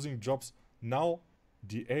losing jobs, now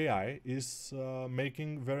the AI is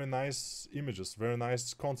making very nice images, very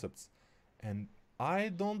nice concepts, and I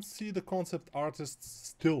don't see the concept artists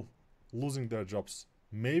still losing their jobs.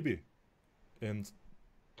 And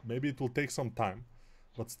maybe it will take some time,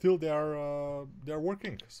 but still they are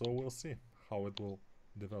working. So we'll see how it will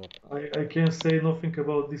develop. I can't say nothing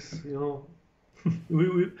about this. We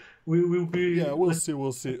will we will be Yeah, we'll see,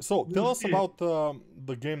 we'll see. So we'll tell us see. about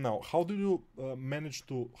the game now. How did you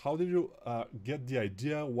how did you get the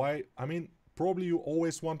idea? Why? I mean, probably you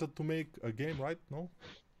always wanted to make a game, right? No?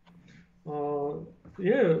 Uh,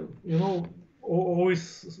 yeah,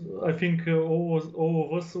 always I think all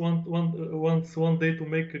of us wants one day to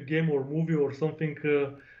make a game or movie or something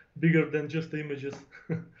bigger than just images.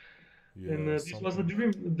 And Yeah, this was a something,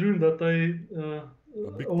 dream that I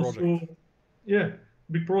a big also, project. yeah,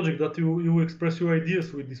 big project that you express your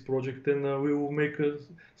ideas with this project, and we will make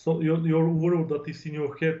so your world that is in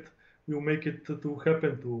your head, will make it to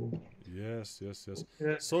happen to. Yes, yes, yes.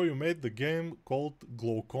 Yeah, So you made the game called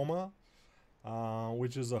Glaucoma,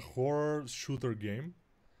 which is a horror shooter game,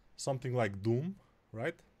 something like Doom,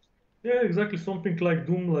 right? yeah, exactly, something like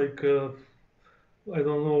Doom, like I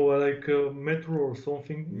don't know, like Metro or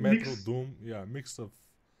something Metro, mix. Doom, yeah, mix of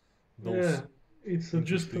Yeah, those it's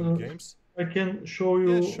just interesting games. I can show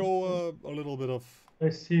Yeah, you. show a little bit of I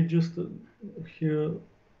see just here.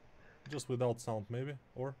 just without sound, maybe,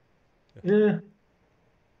 or yeah. Yeah,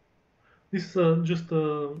 this is just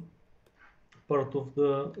part of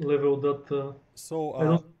the level that So I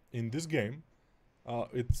don't. in this game,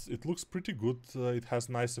 it looks pretty good. It has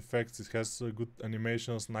nice effects. It has good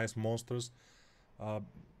animations, nice monsters, uh,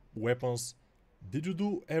 weapons. Did you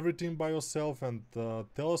do everything by yourself? And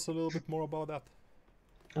tell us a little bit more about that.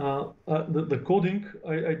 The coding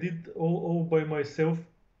I did all by myself.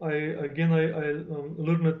 I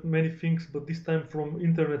learned many things, but this time from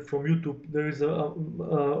internet, from YouTube. There is a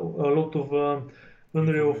lot of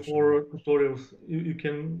Unreal Information, yeah. 4 tutorials. You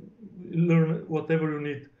can learn whatever you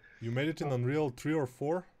need. You made it Uh, in Unreal 3 or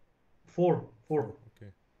 4? four, 4, four.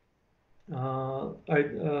 okay.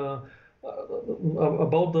 I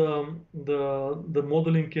about the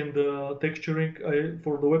modeling and the texturing.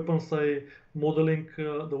 For the weapons, I modeling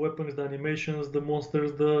the weapons, the animations, the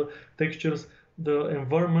monsters, the textures, the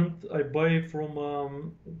environment. I buy from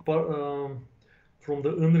the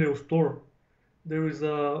Unreal store. There is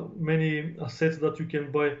many assets that you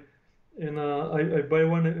can buy, and I buy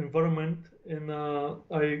one environment, and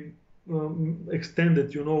I extend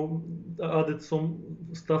it, added some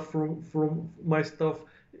stuff from my stuff.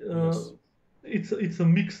 uh, Yes. it's a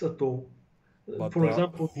mix at all. But For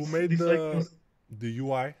example, who made this icons. the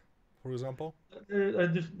UI, for example? I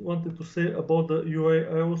just wanted to say about the UI.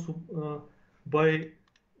 I also buy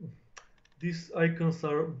these icons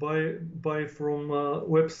are buy from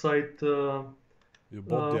website You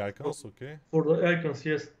bought the for icons, okay? the icons.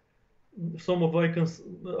 Yes, some of icons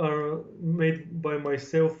are made by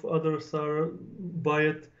myself, others are by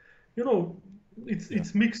it. You know, Yeah.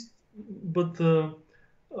 it's mixed, but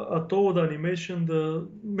at all the animation, the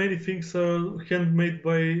many things are handmade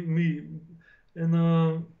by me, and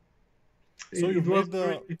So you it was made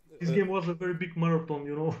the great. this game was a very big marathon,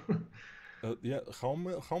 you know. yeah.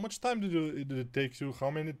 How much time did it take you? How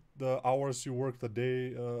many hours you worked a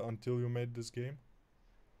day until you made this game?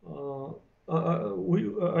 Uh,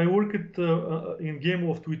 I worked in Game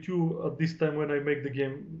of with you at this time when I make the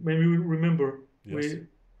game. Maybe you remember Yes. we.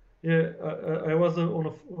 Yeah, I was on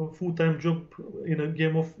a full-time job in a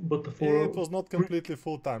Game of, but It for was not three, completely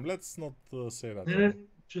full time. Let's not say that. yeah,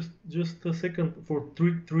 just a second, for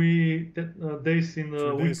days in Three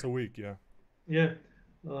a week. days a week. Yeah. Yeah,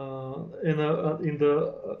 and in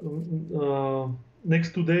the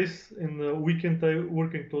next 2 days in the weekend I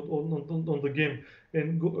working on the game,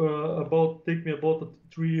 and about take me about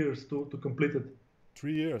 3 years to complete it.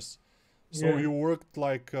 3 years. So Yeah, you worked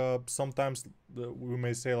like sometimes we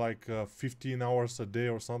may say like 15 hours a day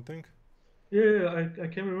or something. yeah, I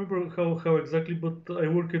can't remember how exactly, but I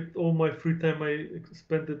work it all my free time. I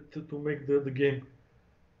spent it to make the game,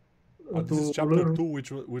 This is to chapter learn. two,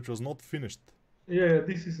 which was not finished. Yeah,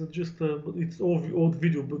 this is just it's old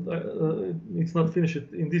video, but it's not finished.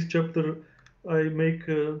 In this chapter, I make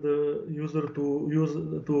the user to use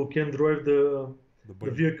to can drive The the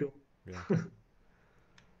buggy. vehicle, Yeah.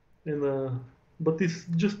 and but it's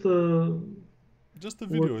just Just a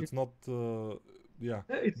video. working. It's not. Yeah.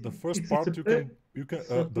 It's The first it's a part you play. can you can It's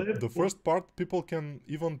a the platform. first part people can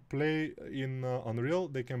even play in Unreal.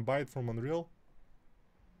 They can buy it from Unreal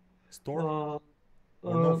store Uh,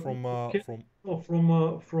 or no okay, from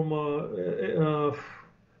no, from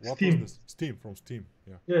what was Steam. this? Steam from Steam.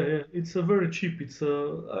 Yeah. Yeah. It's a very cheap. It's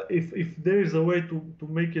if there is a way to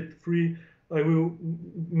make it free, I will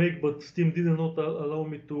make. But Steam did not allow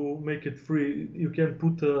me to make it free. You can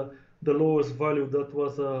put the lowest value that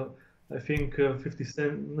was I think 50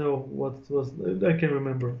 cent. No, what was I can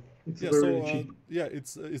remember. It's Yeah. very So cheap. yeah,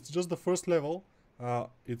 it's just the first level.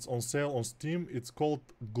 It's on sale on Steam. It's called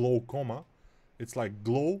Glaucoma. It's like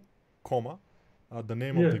glow, comma, the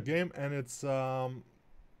name of Yeah, the game, and it's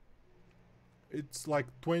like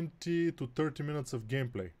 20 to 30 minutes of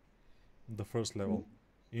gameplay. The first level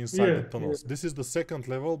inside the yeah. tunnels. This is the second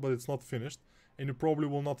level, but it's not finished, and you probably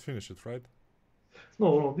will not finish it, right?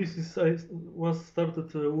 No. This is I was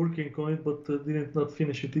started working on it, but didn't not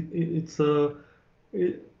finish it. It's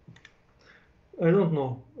it, I don't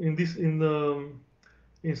know.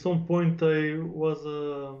 In some point I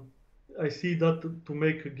see that to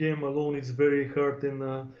make a game alone is very hard,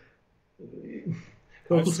 and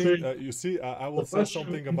how I've to say seen. You see, I the will say passion.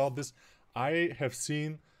 something about this. I have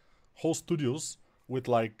seen whole studios with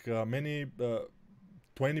like many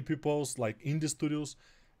 20 peoples, like indie studios,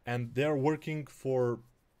 and they're working for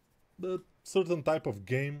a certain type of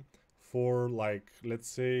game for like let's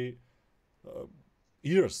say uh,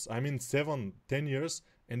 years. I mean 7, 10 years,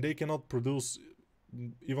 and they cannot produce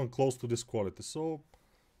even close to this quality. So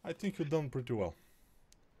I think you've done pretty well.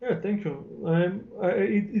 Yeah, thank you.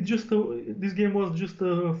 It just this game was just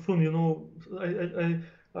fun, you know.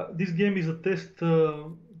 This game is a test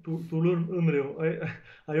to learn Unreal.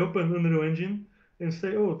 I open Unreal Engine and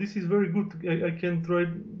say, oh, this is very good. I can try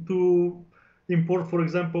to import, for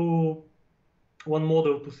example, one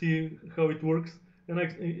model to see how it works, and I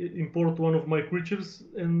import one of my creatures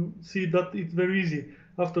and see that it's very easy.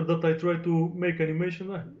 After that I try to make animation.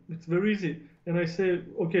 It's very easy, and I say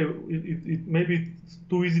okay, maybe it's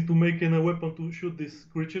too easy to make a weapon to shoot these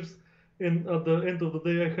creatures, and at the end of the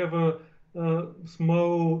day I have a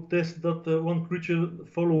small test that one creature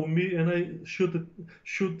follow me and I shoot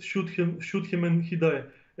him and he die,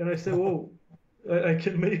 and I say, whoa, I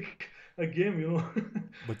can make a game, you know.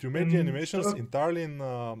 But you made the And animations entirely in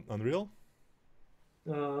Unreal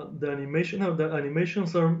the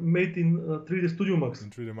animations are made in 3D Studio Max. in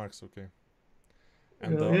 3D Max, okay.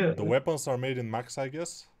 And Yeah, the weapons are made in Max, I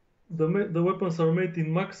guess. the weapons are made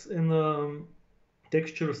in Max, and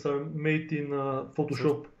textures are made in Sub-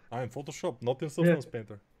 Photoshop. in Photoshop, not in Yeah, Substance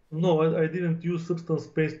Painter. no, I didn't use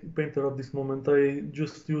Painter at this moment. I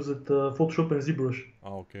just used Photoshop and ZBrush.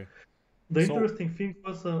 Okay. The So interesting thing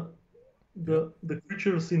was yeah, the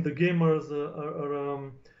creatures in the game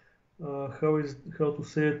how to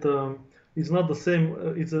say it, it's not the same.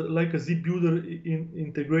 It's like a Z builder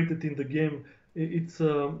integrated in the game. It's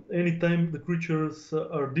anytime the creatures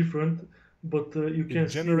are different, but you it can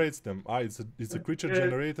see. generates them. It's a creature Yeah,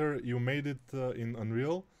 generator. You made it in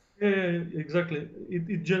Unreal. yeah, exactly.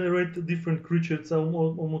 It generates different creatures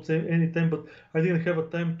almost any time, but I didn't have a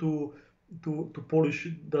time to polish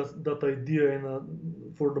that idea,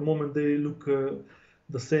 and for the moment they look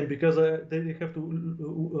the same because they have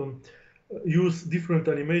to use different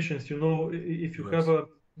animations. You know, if you have Yes. a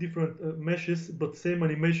different meshes but same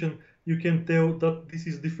animation, you can tell that this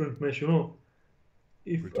is different mesh. You know.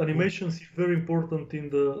 if Pretty cool. animations is very important in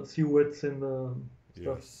the silhouettes and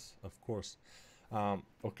stuff. Yes, of course.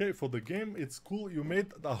 Okay, for the game, it's cool. You made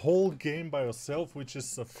the whole game by yourself, which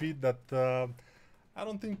is a feat that I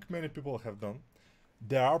don't think many people have done.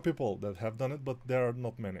 There are people that have done it, but there are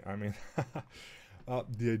not many. I mean,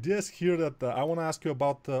 the idea is here that I want to ask you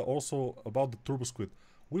about also about the Turbo Squid.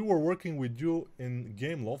 We were working with you in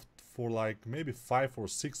Gameloft for like maybe 5 or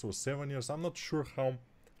 6 or 7 years. I'm not sure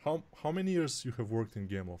how many years you have worked in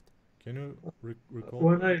Gameloft. Can you recall?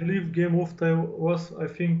 When I leave Game of Time was, I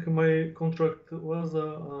think my contract was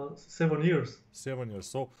 7 years. 7 years.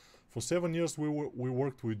 So for 7 years we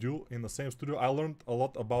worked with you in the same studio. I learned a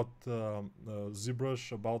lot about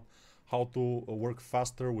ZBrush, about how to work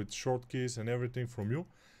faster with shortkeys and everything from you,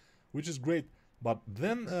 which is great. But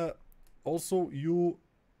then also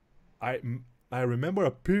I I remember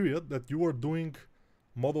a period that you were doing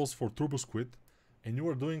models for Turbo Squid, and you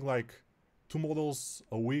were doing like 2 models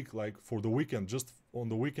a week, like for the weekend. Just on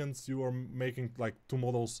the weekends, you were making like 2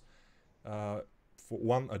 models uh, for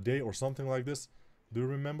one a day or something like this. Do you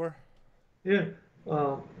remember? Yeah.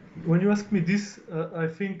 Uh, when you ask me this, I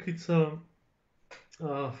think it's how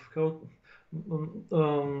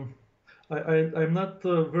um, I'm not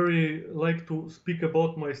very like to speak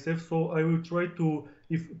about myself, so I will try to,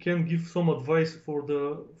 if can, give some advice for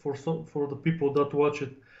the people that watch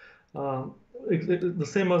it. Uh, the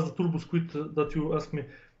same as the Turbo Squid that you asked me.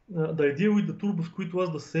 The idea with the Turbo Squid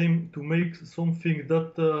was the same, to make something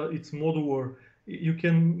that it's modular. You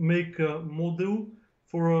can make a model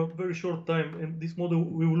for a very short time, and this model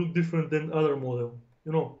will look different than other model.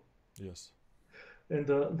 You know. Yes. And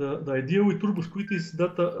the idea with Turbo Squid is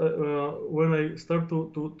that when I start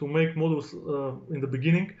to make models in the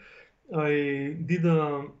beginning, I did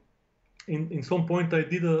in some point I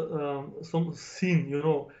did some scene. You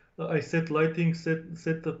know, I set lighting,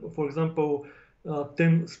 set for example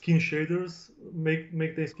 10 skin shaders,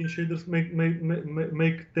 make the skin shaders,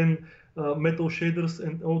 make 10 metal shaders,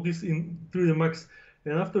 and all this in 3D Max.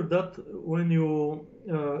 And after that, when you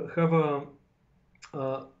have a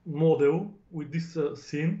model with this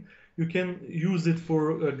scene, you can use it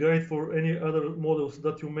for a guide for any other models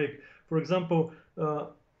that you make. For example,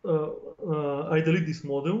 I delete this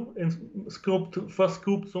model and fast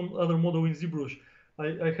sculpt some other model in ZBrush.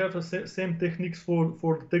 I have the same techniques for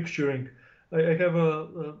the texturing. I have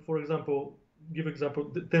for example, give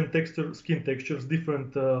example, 10 skin textures,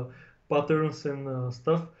 different patterns and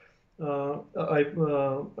stuff. I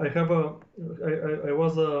have a I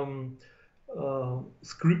was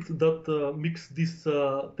script that mix these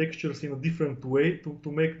textures in a different way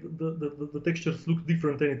to make the textures look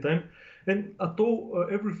different anytime. And at all,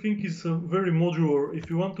 everything is very modular. If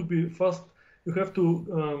you want to be fast, you have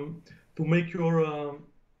to make your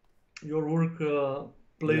work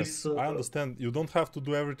place. Yes, I understand. You don't have to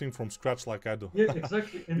do everything from scratch like I do. Yeah,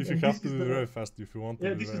 exactly. If you And have this to is do it very fast, if you want to yeah,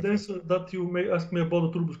 do it this is very the fast. answer that you may ask me about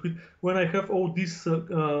the Turbo Squid. When I have all this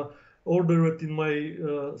ordered in my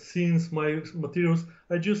scenes, my materials,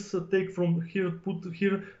 I just take from here, put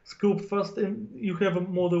here, sculpt fast, and you have a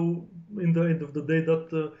model in the end of the day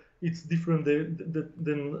that it's different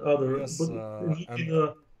than other. Yes, But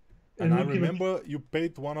and and I look in remember you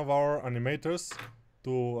paid one of our animators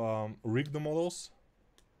to rig the models.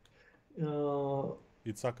 uh,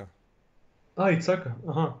 Itsaka. Itaka.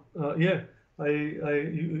 Uh-huh. Yeah.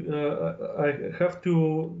 I have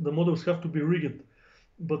to. The models have to be rigged,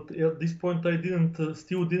 but at this point I didn't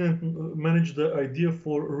still didn't manage the idea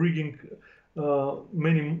for rigging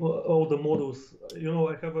all the models. You know,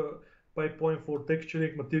 I have a pipeline for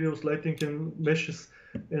texturing, materials, lighting, and meshes,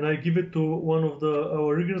 and I give it to one of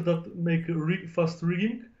our riggers that make fast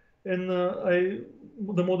rigging, and I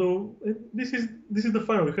the model. This is the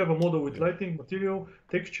final. You have a model with Yeah. lighting, material,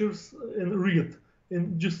 textures, and rig it.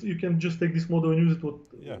 And just you can just take this model and use it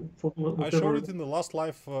Yeah. for I showed whatever. it in the last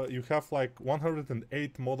live. You have like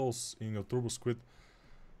 108 models in your Turbo Squid.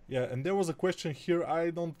 Yeah, and there was a question here. I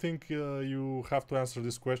don't think you have to answer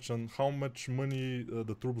this question. How much money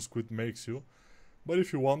the Turbo Squid makes you? But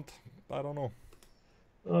if you want, I don't know.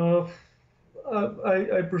 Uh,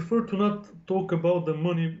 I prefer to not talk about the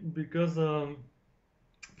money because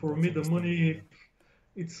for That's me the understandable. Yeah. money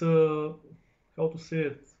it's how to say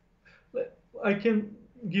it. I can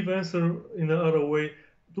give answer in another way.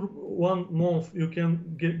 One month you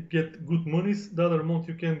can get good monies. The other month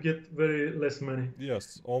you can get very less money. Yes,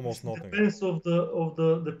 This almost nothing. depends of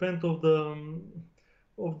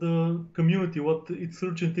the community what it's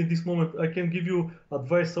urgent in this moment. I can give you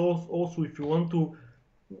advice also if you want to.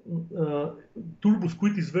 uh, Turbo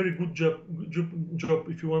Squid is very good job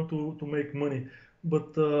if you want to make money, but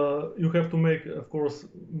you have to make, of course,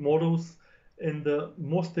 models, and the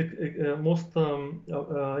most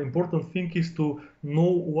important thing is to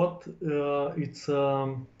know what it's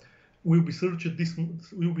will be searched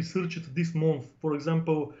this month. For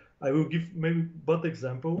example, I will give maybe bad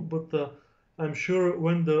example, but I'm sure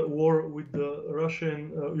when the war with Russia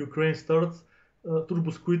and Ukraine starts,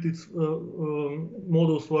 Turbo Squid, its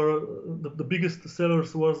models were the biggest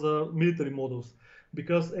sellers was military models,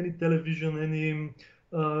 because any television, any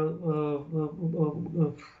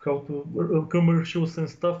how to commercials and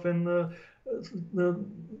stuff, and uh,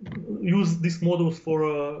 use these models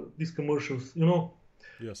for these commercials, you know.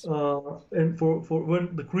 Yes. And for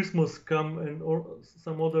when the Christmas come and or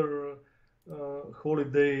some other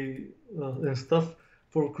holiday and stuff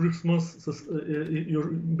for Christmas, so, you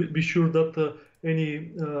be sure that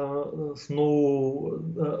any snow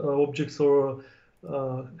objects or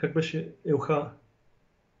как беше елха,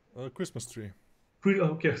 Christmas tree.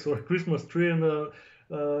 okay, sorry, Christmas tree and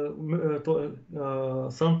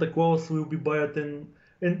Santa Claus will be bought, and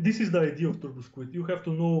this is the idea of Turbo Squid. You have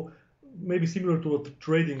to know, maybe similar to what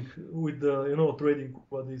trading with the trading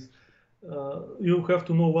what is. You have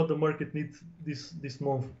to know what the market needs this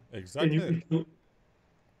month, and Exactly. you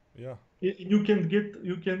Yeah. you can get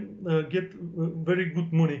very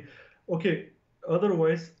good money. Okay.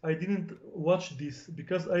 Otherwise, I didn't watch this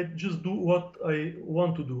because I just do what I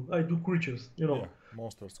want to do. I do creatures, you Yeah. know.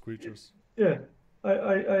 Monsters, creatures. Yeah,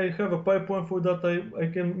 I have a pipeline for that. I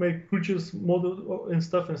can make creatures model and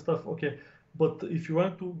stuff. Okay, but if you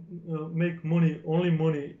want to make money, only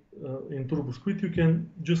money in Turbo Squid, you can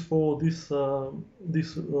just follow this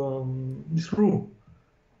rule.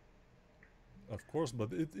 Of course,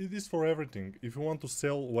 but it is for everything. If you want to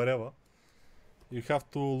sell whatever, you have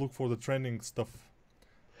to look for the trending stuff.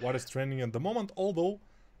 What is trending at the moment? Although,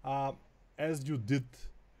 uh, as you did,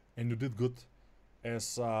 and you did good,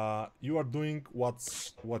 as you are doing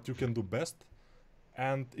what you can do best,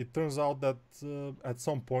 and it turns out that at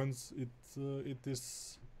some points it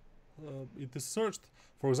is searched.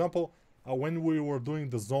 For example, when we were doing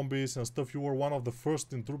the zombies and stuff, you were one of the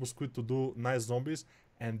first in Turbo Squid to do nice zombies,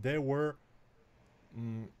 and they were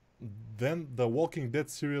mm, then the Walking Dead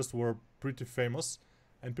series were pretty famous,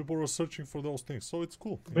 and people were searching for those things. So it's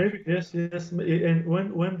cool, you know. Maybe yes. And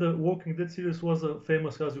when the Walking Dead series was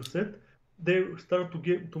famous, as you said, they start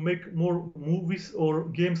to make more movies or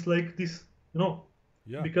games like this, you know,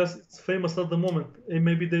 Yeah, because it's famous at the moment. And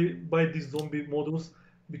maybe they buy these zombie models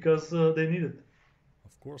because they need it.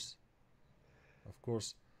 of course, of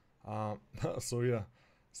course. Um, so yeah,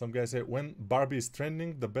 some guys say when Barbie is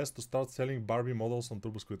trending, the best to start selling Barbie models on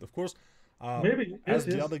Turbo Squid. Of course, uh, Maybe as yes,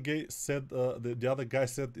 the yes. other guy said, the other guy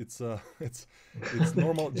said it's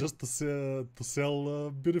normal just to sell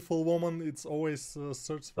a beautiful woman. It's always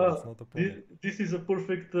searched for. It's not a problem. This is a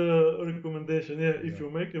perfect recommendation. Yeah, if Yeah, you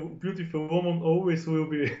make a beautiful woman, always will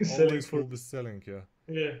be selling always for. will be selling. Yeah,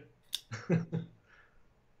 Yeah.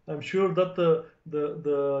 I'm sure that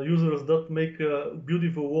the users that make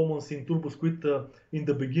beautiful women in Turbo Squid in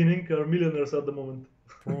the beginning are millionaires at the moment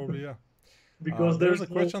probably yeah. because there There's a is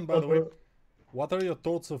no question, by the way. other. What are your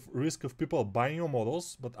thoughts of risk of people buying your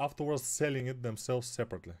models but afterwards selling it themselves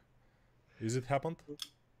separately? Is it happened?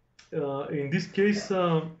 In this case,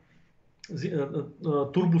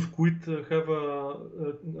 Turbo Squid have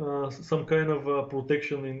some kind of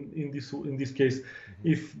protection in this case.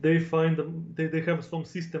 Hmm. If they find they have some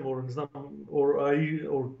system or some or AI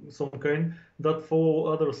or some kind that follow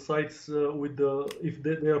other sites with if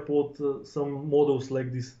they upload some models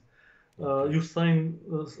like this. Okay. You sign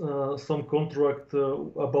some contract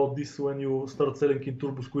about this when you start selling in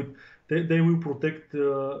Turbo Squid. They will protect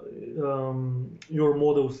your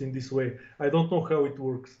models in this way. I don't know how it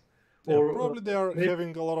works, Yeah, or probably they are maybe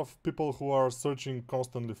having a lot of people who are searching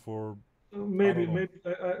constantly for, I don't maybe know. maybe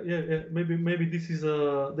yeah, maybe this is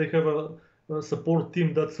they have a support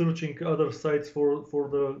team that's searching other sites for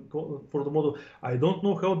the model. I don't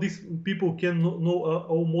know how these people can know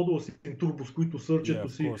our models in Turbo Squid to search Yeah, it to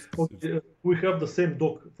of see. course. It's Okay, we have the same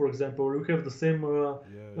dog, for example, or we have the same yeah,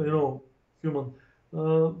 you yeah. know human.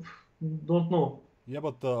 Uh, don't know. Yeah,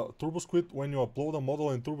 but Turbo Squid, when you upload a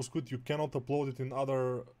model in Turbo Squid, you cannot upload it in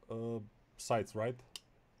other sites, right?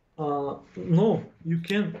 No, you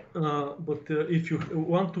can, but if you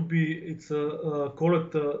want to be, it's call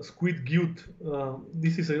it Squid Guild.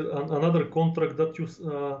 This is another contract that you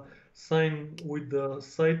sign with the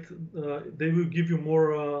site. They will give you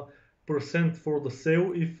more percent for the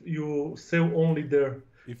sale if you sell only there.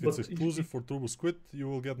 If it's But exclusive for Turbo Squid, you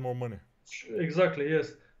will get more money. exactly,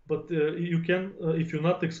 yes. But you can, if you're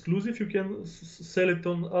not exclusive, you can sell it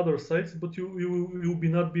on other sites. But you will be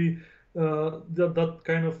not be that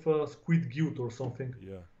kind of Squid Guild or something.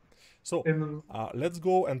 Yeah. So And let's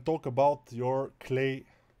go and talk about your clay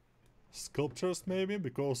sculptures, maybe,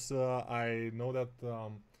 because I know that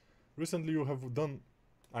recently you have done,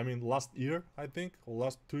 I mean, last year, I think, or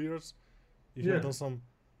last 2 years, you have yeah, done some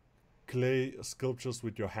clay sculptures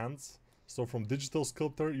with your hands. So from digital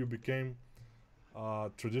sculptor, you became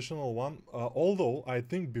traditional one. Although I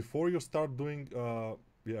think before you start doing,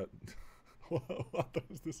 yeah, what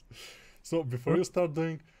is this? So before huh? you start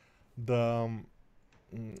doing the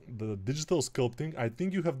the digital sculpting, I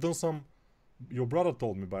think you have done some. Your brother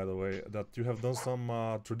told me, by the way, that you have done some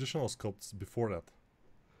traditional sculpts before that.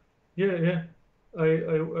 Yeah, yeah.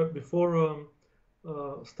 I before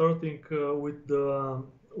starting with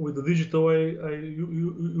the digital,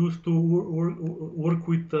 used to work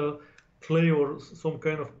with clay or some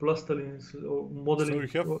kind of plastilines or So modeling.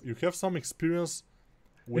 you have some experience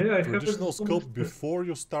Yeah, with I have traditional some sculpt experience. before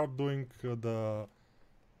you start doing the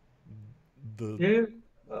Yeah,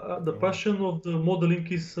 the you know. passion of the modeling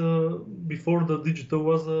is before the digital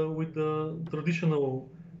was with the traditional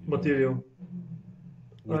Yeah. material.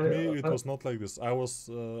 With I, me, it I was not like this. I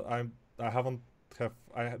haven't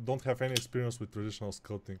I don't have any experience with traditional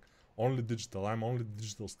sculpting. Only digital. I'm only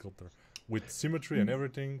digital sculptor with symmetry and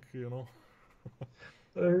everything. You know.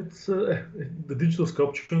 It's the digital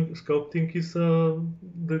sculpting is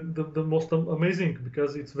the most amazing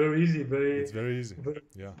because it's very easy, It's very easy. very,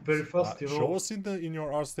 Yeah. very fast. You Show know, us in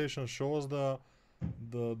your art station. Show us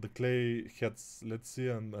the clay heads. Let's see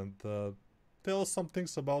and tell us some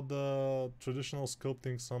things about the traditional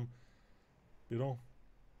sculpting. Some, you know,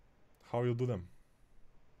 how you do them.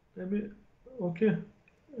 maybe okay.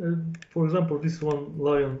 For example, this one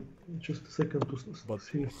lion. Just a second to But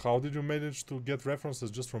see. how did you manage to get references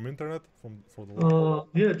just from internet from for the lion?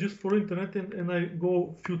 Yeah, just for internet, and I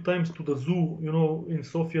go a few times to the zoo. You know, in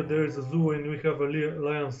Sofia there is a Ah, zoo, and we have a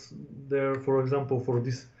lions there. For example, for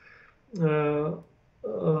this. Uh,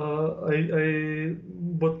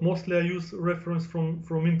 but mostly I use reference from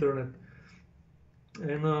internet,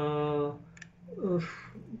 and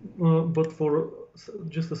but for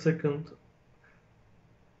just a second,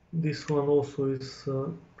 this one also is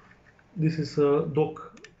this is a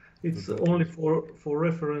doc. the It's doc, yeah. only for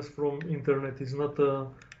reference from internet. It's not a.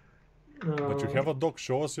 But you Uh, have a doc.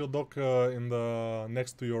 Show us your doc in the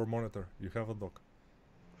next to your monitor. You have a doc.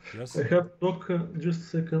 I Yes. have doc. Just a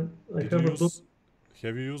second. I Did you have a doc. use?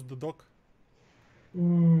 Have you used the doc?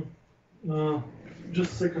 Mm, uh,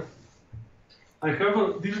 just a second. I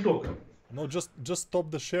have this doc. No, just stop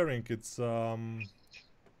the sharing. It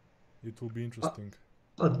will be Uh, interesting.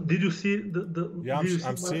 did you see the? Yeah, Did you see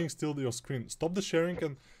I'm my? seeing still your screen. Stop the sharing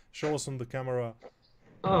and show us on the camera.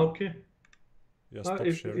 Okay. Yeah, stop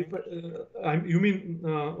If sharing. you mean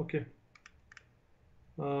okay.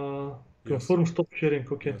 Yes, Confirm stop sharing.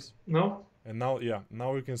 Okay. yes. Now And now, yeah,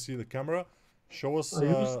 now we can see the camera. Show us I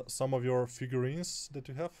use. some of your figurines that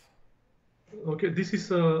you have. Okay, this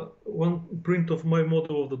is one print of my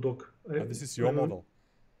model of the dog. This is I your model.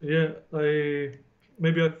 yeah. I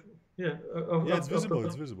maybe I yeah. Yeah, it's After visible.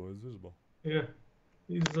 It's that, visible. It's visible. yeah.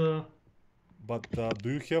 Is But do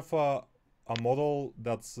you have a model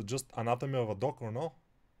that's just anatomy of a dog or no?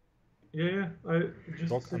 yeah, yeah. I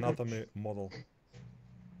just a Dog second. anatomy model.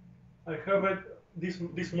 I have it.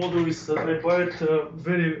 This model is I buy it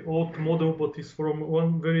very old model, but it's from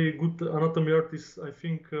one very good anatomy artist. I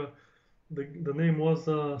think the name was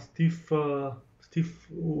Steve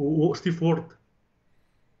Ward.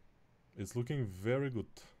 It's looking very good.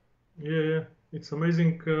 Yeah, yeah. It's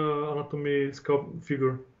amazing anatomy sculpt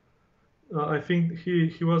figure. I think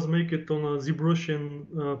he was make it on a ZBrush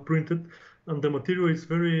and printed, and the material is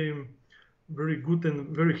very good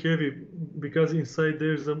and very heavy because inside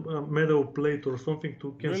there's a metal plate or something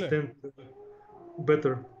to can Really? stand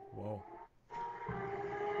better. Wow.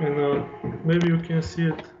 And maybe you can see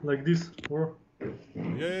it like this, or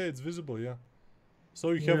Yeah, yeah, it's visible. Yeah.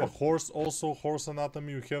 So you have a yeah, horse also, horse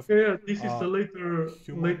anatomy. You have yeah. Yeah, this is uh the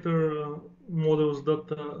human. models that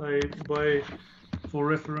I buy for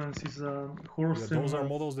reference. Is Yeah, horse those and are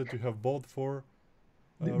models that you have bought for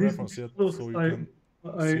reference. these Yeah, models so you can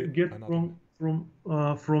I see get anatomy. from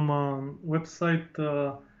website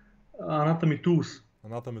Anatomy Tools.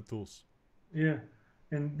 Anatomy tools. Yeah,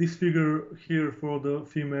 and this figure here for the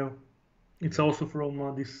female, it's Yeah. also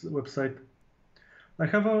from this website. I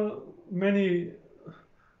have many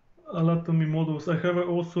anatomy models. I have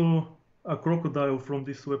also a crocodile from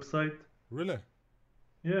this website. Really?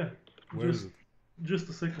 Yeah, Where is just it? just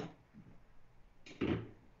a second.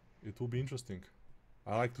 It will be interesting.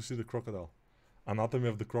 I like to see the crocodile. Anatomy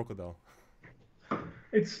of the crocodile.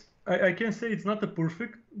 It's I can say it's not a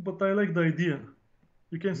perfect, but I like the idea.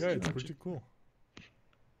 You can Yeah, see, it's pretty cool.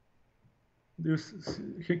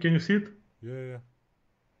 Can you see it? Yeah.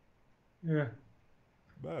 Yeah.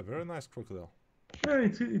 Very nice crocodile. Yeah,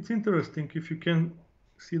 it's interesting if you can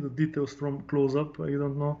see the details from close up. I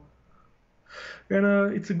don't know, and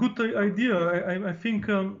it's a good idea. I think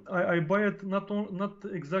I buy it not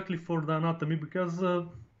exactly for the anatomy because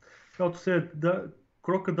how to say it, the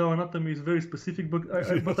crocodile anatomy is very specific. But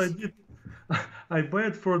I Yes. did I buy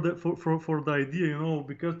it for the idea,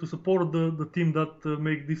 because to support the team that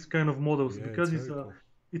make this kind of models Yeah, it's because very cool.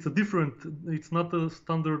 it's a different. It's not a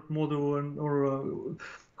standard model or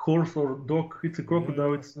horse or dog. It's a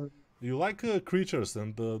crocodile. Yeah. It's You like creatures,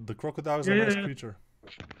 and the crocodile is a yeah, nice yeah, creature.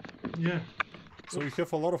 yeah. So you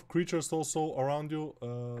have a lot of creatures also around you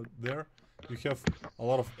there. You have a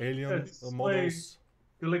lot of Yeah, alien this is my models.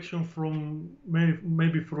 collection from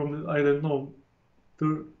maybe from I don't know,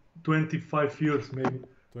 25 years maybe.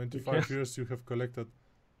 You can. 25 years you have collected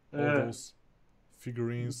all Uh, those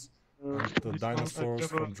figurines and this one I dinosaurs have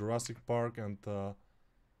from Jurassic Park and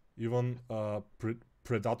even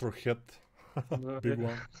Predator head, big yeah.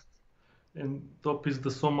 one. And top is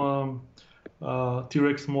the Soma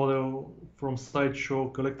T-Rex model from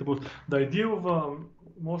Sideshow Collectibles. The idea of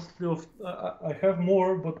mostly of I have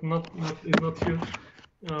more, but not here.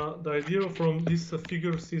 The idea from these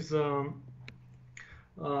figures is that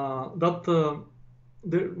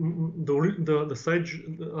the side,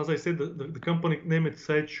 as I said, the company named it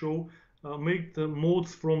Sideshow, make the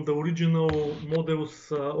modes from the original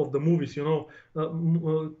models of the movies,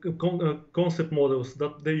 concept models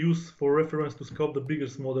that they use for reference to sculpt the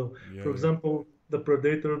biggest model. For Yeah, yeah. example, the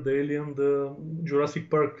Predator, the Alien, the Jurassic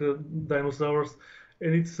Park dinosaurs,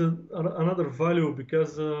 and it's another value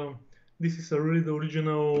because this is really the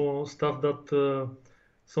original stuff that.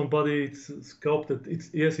 Somebody it's sculpted.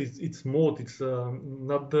 It's mod. It's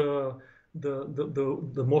not the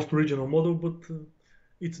most original model, but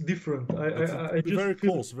it's different. But it's I just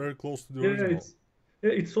feel very close to the yeah, original.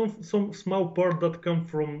 it's some small part that come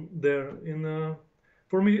from there. In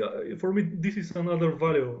for me this is another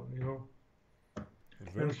value.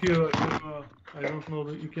 And Very cool. here I have I don't know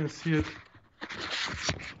that you can see it.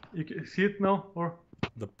 You can see it now or.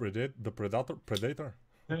 The Predator.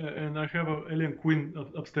 And I have a alien queen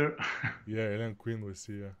upstairs. Yeah, Alien Queen we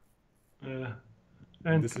see. Yeah, uh,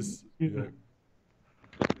 and and this is yeah.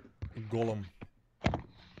 Golem.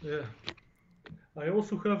 Yeah. I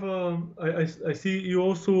also have I see you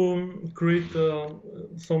also create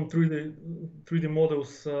some 3D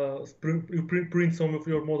models. You print some of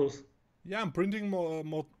your models. Yeah, I'm printing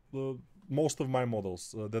most of my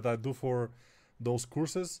models that I do for those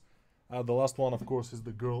courses. The last one, of course, is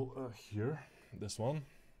the girl here. This one.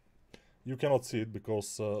 You cannot see it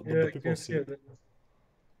because but Yeah, the I people can see see it. it.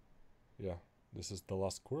 Yeah, this is the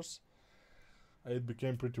last course. It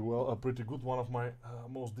became pretty well, a pretty good one of my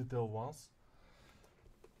most detailed ones.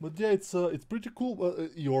 But yeah, it's pretty cool.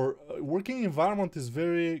 Your working environment is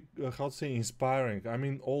very how to say inspiring. I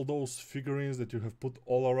mean, all those figurines that you have put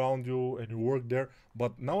all around you and you work there.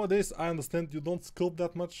 But nowadays, I understand you don't sculpt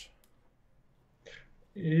that much.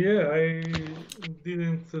 Yeah, I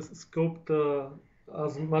didn't sculpt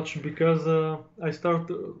as much because I start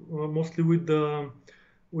mostly with the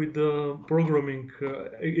programming,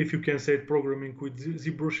 if you can say it, programming with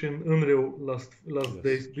ZBrush and Unreal last Yes.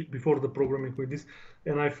 days before the programming with this,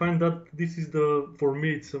 and I find that this is for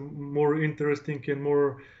me it's more interesting and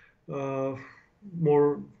uh,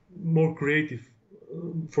 more more creative,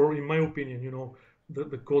 for in my opinion,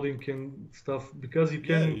 the coding and stuff because you Yeah,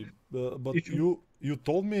 can but if you you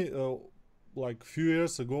told me like few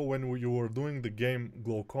years ago when you were doing the game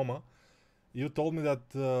Glaucoma, you told me that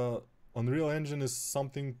Unreal Engine is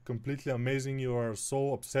something completely amazing. You are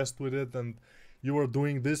so obsessed with it, and you are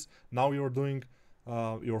doing this. Now you are doing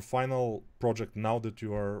your final project. Now that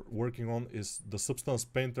you are working on is the Substance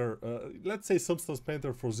Painter. Let's say Substance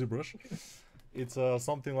Painter for ZBrush. It's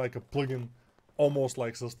something like a plugin, almost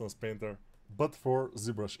like Substance Painter, but for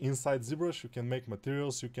ZBrush. Inside ZBrush, you can make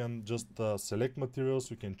materials. You can just select materials.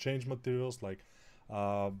 You can change materials like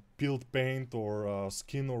peeled paint or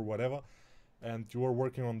skin or whatever, and you are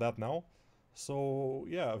working on that now. So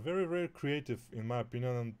yeah, very creative in my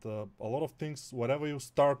opinion, and a lot of things. Whatever you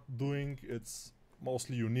start doing, it's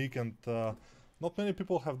mostly unique, and not many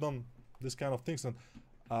people have done this kind of things, and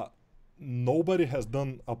uh, nobody has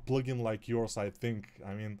done a plugin like yours. I think.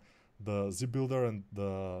 I mean, the Z Builder and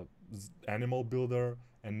the Animal Builder,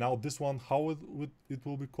 and now this one. How it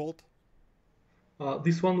will be called?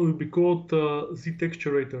 this one will be called Z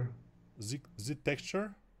Texturator. Z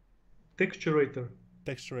Texture Texturator.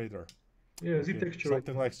 Texturator. Yeah, Z Okay, something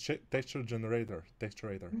Texturator. like texture generator.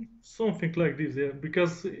 Texturator. Something like this, yeah,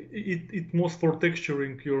 because it most for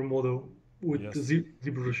texturing your model. with Yes.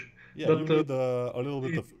 ZBrush. Yeah, you That need a little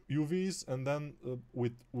bit of UVs, and then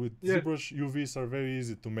with yeah, ZBrush, UVs are very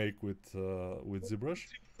easy to make with ZBrush.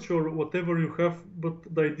 sure, whatever you have, but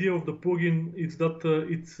the idea of the plugin is that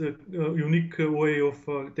it's a unique way of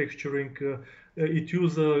texturing. It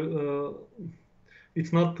use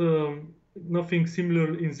it's not nothing similar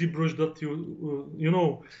in ZBrush that you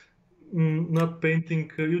know, not painting.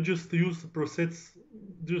 You just use presets,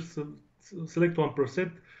 just select one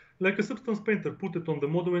preset, like a substance painter. Put it on the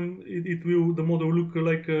model, and it will the model look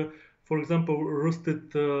like, for example, rusted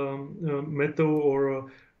metal or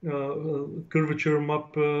curvature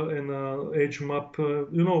map and edge map.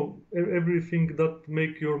 You know, everything that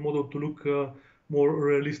make your model to look more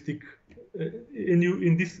realistic.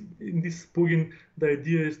 In this plugin, the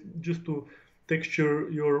idea is just to texture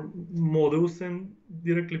your models and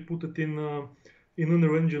directly put it in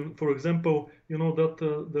Unreal Engine. For example, you know that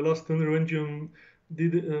the last Unreal Engine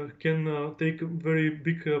can take a very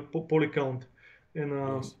big poly count, and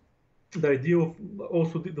Yes. the idea of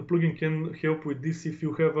also the plugin can help with this if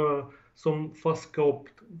you have some fast sculpt,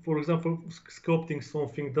 for example, sculpting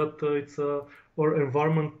something that it's or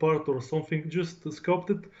environment part or something, just sculpt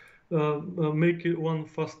it, make it one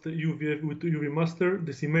fast UV with UV master,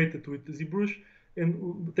 decimate it with ZBrush,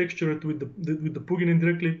 and texture it with the plugin and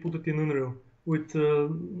directly put it in Unreal with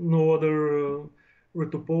no other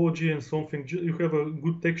retopology and something. You have a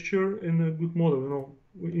good texture and a good model, you know,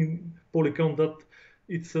 in polycount that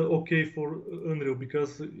it's okay for Unreal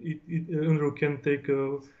because Unreal can take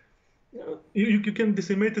you can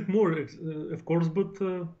decimate it more, of course, but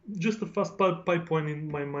just a fast pipeline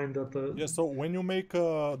in my mind that Yeah. So when you make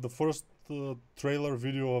the first trailer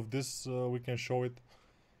video of this, we can show it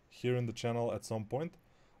here in the channel at some point.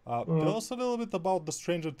 uh, Tell us a little bit about the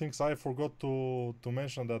Stranger Things. I forgot to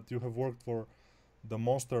mention that you have worked for the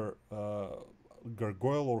monster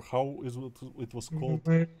gargoyle, or how is it was called?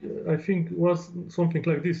 I think it was something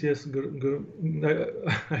like this. Yes,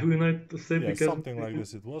 I will not say Yeah, because something like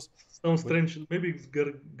this it was, it sounds but strange. Maybe it's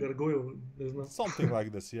gargoyle. There's no. something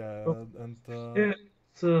like this. Yeah, and Yeah,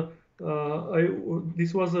 it's, I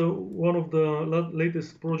this was one of the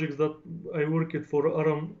latest projects that I worked for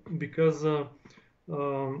Aram because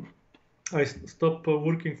um, I stopped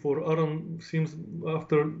working for Aram seems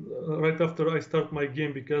after right after I start my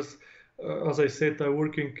game because as I said I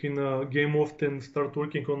working in a game often start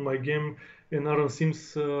working on my game and Aram seems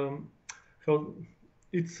how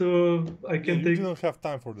it's I yeah, can you take didn't have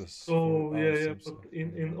time for this for so Aaron yeah, Sims but in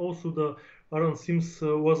anymore. also the Aaron Sims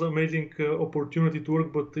was amazing opportunity to work,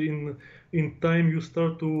 but in time you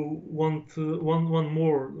start to want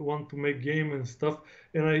more, want to make game and stuff,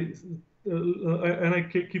 and I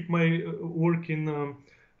keep my work in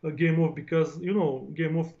a game off because you know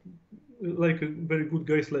game off like very good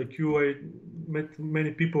guys like you. I met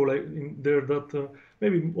many people like in there that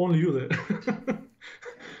maybe only you there,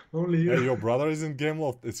 only you. Hey, your brother is in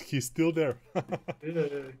Gameloft. Is he still there? Yeah,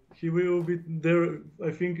 he will be there.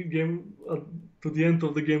 I think game to the end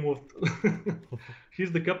of the game of.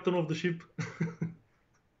 He's the captain of the ship.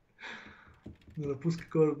 The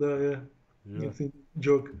Puskar, yeah, Yeah. it's a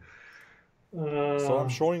joke. So I'm Uh,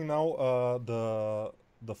 showing now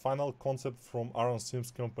the final concept from Aaron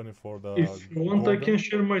Sims company for the if you want, I can Gordon.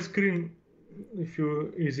 share my screen if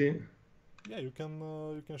you easy. Yeah, you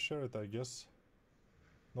can share it, I guess.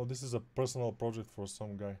 No, this is a personal project for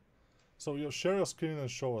some guy. So you share your screen and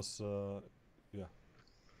show us. Yeah,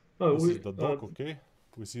 this is We the dock. Okay,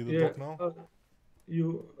 we see the yeah. dock now. You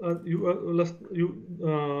last you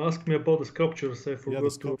asked me about the sculptures. I Yeah, the forgot to.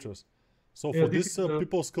 sculptures. So Yeah, for this these is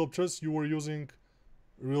people sculptures, you were using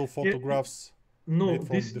real yeah. photographs made No,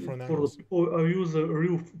 from this different for the angles. people. I use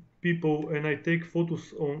real people, and I take photos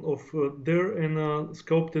of there and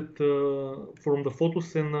sculpt it from the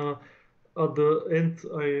photos. And at the end,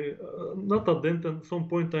 I not at the end. At some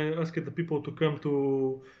point, I asked the people to come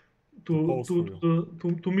To pose for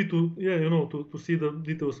you. to me to yeah, you know, to see the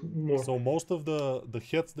details more. So most of the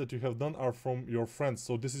heads that you have done are from your friends.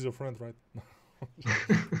 So this is your friend, right?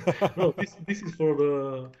 No, this is for the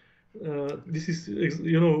this is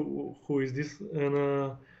you know who is this and.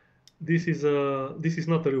 This is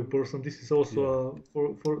not a real person. This is also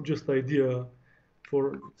Yeah. for just idea for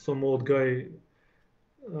some old guy.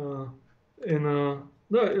 Uh, and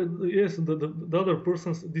no, yes, the other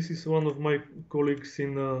persons. This is one of my colleagues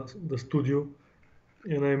in the studio,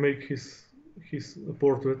 and I make his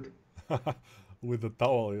portrait. With the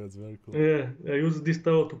towel, yeah, it's very cool. Yeah, I use this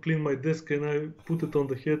towel to clean my desk, and I put it on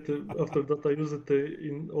the head. After that, I use it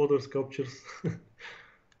in other sculptures.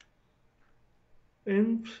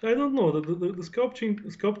 And I don't know the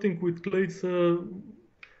sculpting with clay. It's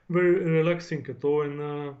very relaxing at all,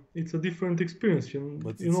 and it's a different experience.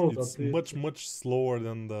 But You know that. it's much slower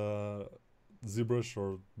than the ZBrush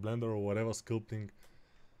or Blender or whatever sculpting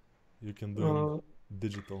you can do in Uh,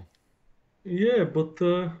 digital. yeah, but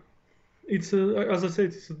it's as I said,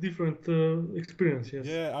 it's a different experience. Yes.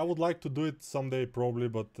 Yeah, I would like to do it someday probably,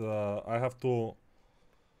 but I have to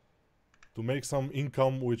make some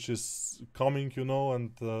income which is coming,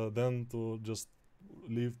 and then to just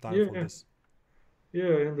leave time Yeah, for this. yeah,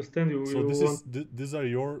 I understand you. So You want these are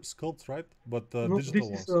your sculpts, right? But no? digital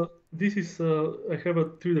ones. This is I have a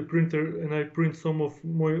 3D printer and I print some of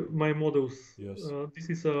my models. Yes. This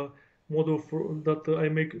is a model for that I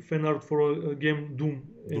make fan art for a game Doom,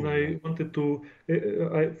 and Doom, yeah. I wanted to.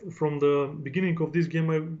 From the beginning of this game,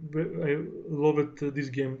 I loved this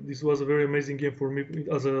game. This was a very amazing game for me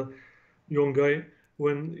as a young guy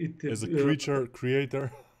when it As a creature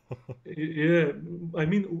creator. yeah, I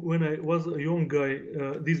mean, when I was a young guy,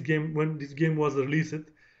 when this game was released,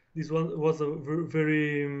 this one was a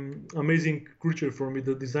very amazing creature for me.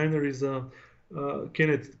 The designer is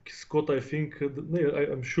Kenneth Scott, I think.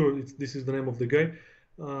 I'm sure this is the name of the guy.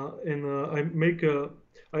 And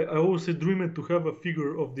I always dreamed to have a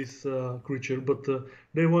figure of this creature, but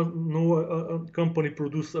there was no company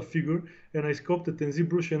produce a figure, and I sculpted in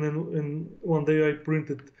ZBrush, and one day I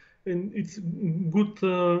printed, and it's good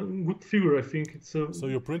figure. I think it's So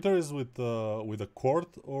your printer is with a cord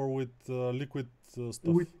or with liquid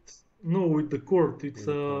stuff? with no with the cord. It's With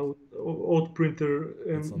a cord. old printer,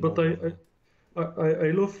 It's an but old one, huh?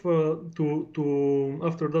 I love to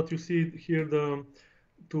after that you see it here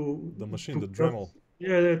to The machine, to the have Dremel.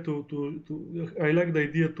 yeah yeah, to I like the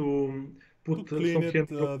idea to To put clean some it, hand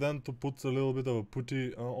job. then to put a little bit of a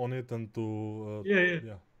putty on it, and to Yeah, yeah,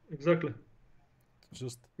 yeah, exactly.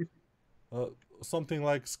 just uh, something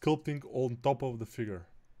like sculpting on top of the figure,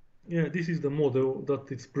 Yeah, this is the model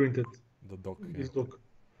that it's printed. the dock. Yeah, This doc.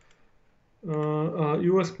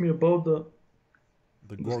 You asked me about the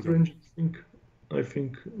the Gorgon. strange thing, I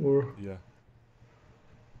think, or Yeah,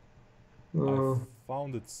 I uh,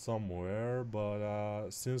 found it somewhere, but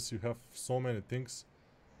since you have so many things,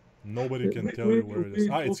 nobody we, can tell we, you where it is. we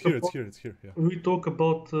Ah, it's talk here. It's about here. It's here. Yeah. we talk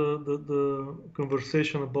about the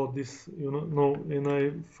conversation about this, no, and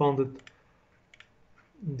I found it.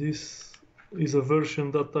 This is a version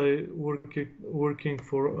that I working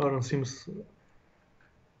for Aaron Sims.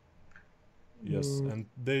 Yes, Mm, and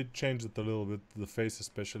they changed it a little bit. The face,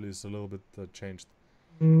 especially, is a little bit changed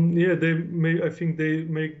yeah, I think they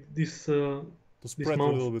make to this spread a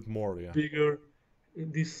mouth little bit more. Yeah, bigger.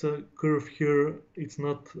 This curve here, it's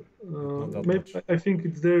not. it's not that Maybe much. I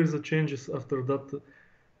think there is a changes after that.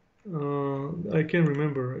 I can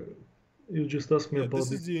remember. You just asked me Yeah, about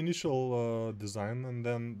this this. is the initial design, and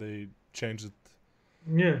then they changed it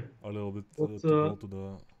Yeah, a little bit but to go to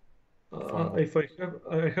the final. if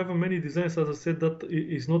I have many designs, as I said, that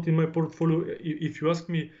is not in my portfolio. If you ask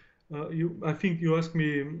me, I think you asked me,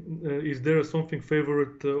 is there something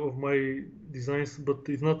favorite of my designs? But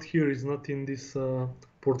it's not here. It's not in this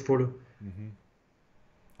portfolio. Hmm.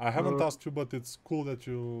 I haven't Uh, asked you, but it's cool that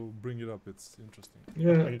you bring it up. It's interesting.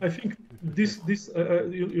 yeah, if I think you can.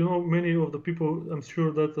 you know, many of the people, I'm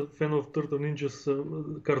sure that are fan of Turtle Ninjas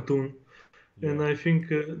cartoon. And Yeah, I think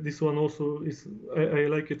this one also is. I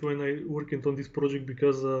like it when I working on this project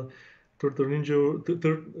because Turtle Ninja,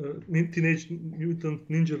 Teenage Mutant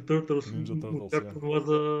Ninja Turtles Ninja Turtles. Yeah, cartoon was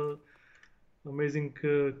a amazing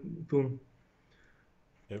tune.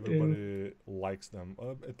 And everybody likes them.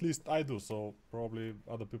 At least I do. So probably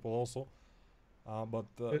other people also. But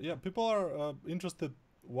yeah, people are interested.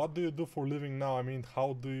 What do you do for living now? I mean,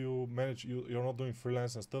 how do you manage? You're not doing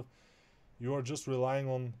freelance and stuff. You are just relying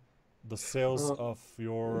on the sales uh, of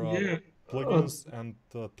your yeah, uh, plugins and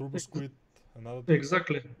ex- TurboSquid and other things.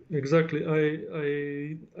 exactly, exactly.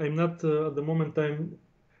 I'm not at the moment. I'm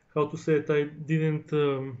how to say it. I didn't.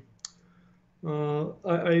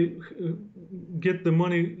 I get the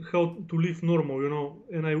money how to live normal,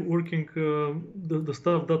 and I working the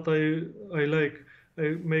stuff that I like.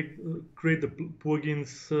 I make create the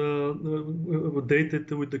plugins, date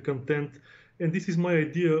it with the content, and this is my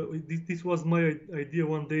idea. This was my idea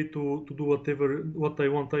one day to do what I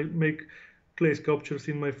want. I make clay sculptures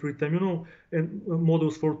in my free time, and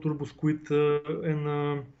models for Turbo Squid,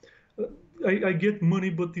 and I get money,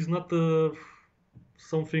 but it's not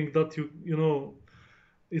something that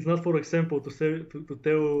it's not, for example, to say to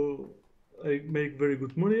tell I make very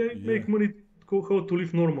good money. I Yeah. make money how to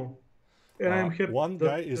live normal, and I'm happy One with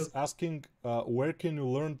that guy is because asking, where can you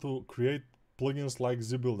learn to create plugins like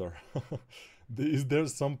ZBuilder? Is there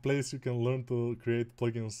some place you can learn to create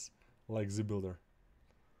plugins like ZBuilder?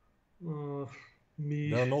 uh, Me.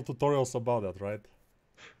 There are no tutorials about that, right?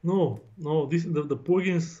 No, no. The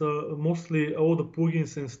plugins, mostly all the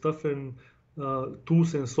plugins and stuff and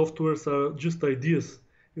tools and softwares are just ideas.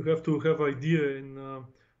 You have to have idea and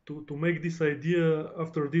to make this idea.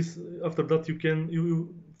 After that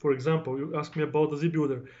for example, you ask me about the Z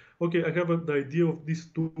builder. Okay, I have the idea of this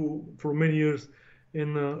tool for many years,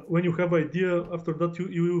 and when you have idea, after that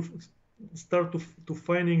you start to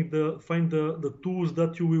find the tools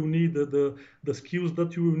that you will need, the skills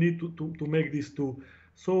that you will need to make this tool.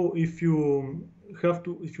 So if you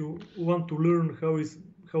want to learn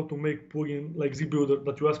how to make plugin like ZBuilder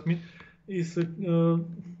that you asked me, is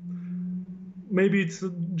maybe it's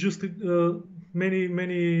just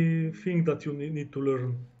many things that you need to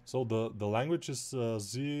learn. So the language is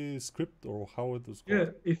Z script, or how it is called? Yeah,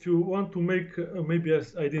 if you want to make maybe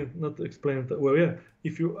I did not explain it well. Yeah,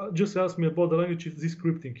 if you just ask me about the language, it's this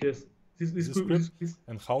scripting. Yes, Z script.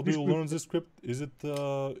 And how do this you script. learn this script? Is it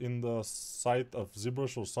in the site of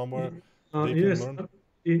ZBrush or somewhere they can Yes, learn?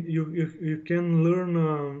 you can learn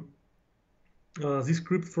this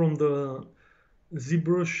script from the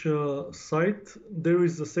ZBrush site. There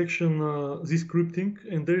is a section this scripting,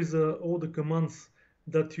 and there is all the commands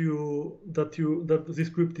that this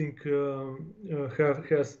scripting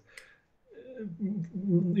has.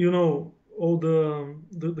 You know all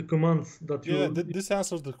the commands that Yeah, you. this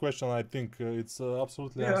answers the question. I think it's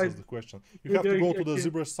absolutely Yeah, answers the question. You have maybe to go to I the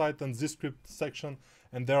can. ZBrush site and ZScript section,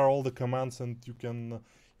 and there are all the commands, and you can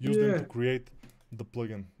use them to Yeah, create the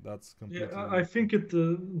plugin. That's yeah. completely. I think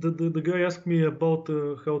the guy asked me about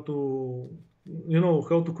how to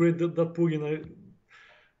how to create that plugin.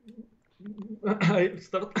 I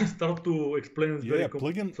start to explain it Yeah, very a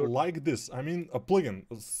plugin sorry. like this. I mean, a plugin,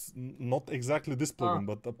 not exactly this Ah, plugin,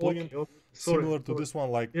 but a plugin okay, okay. similar to Sorry. this one,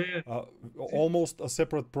 like Yeah, yeah. Thi- almost a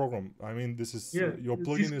separate program. I mean, this is Yeah, your this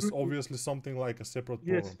plugin is script. obviously something like a separate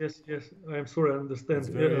Yes, program. yes, yes. I am sorry. I It's understand.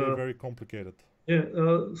 very, very complicated. Yeah.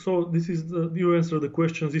 So this is you answer the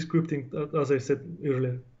question. This scripting, as I said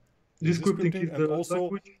earlier. Yeah, This this scripting scripting, is and the also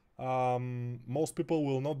language. most people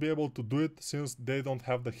will not be able to do it since they don't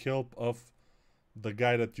have the help of the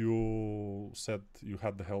guy that you said you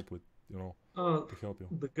had the help with, Uh, to help you.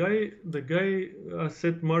 the guy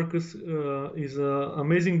said Marcus is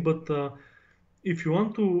amazing, but if you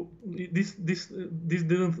want to, this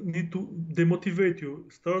didn't need to demotivate you.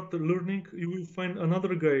 Start learning. You will find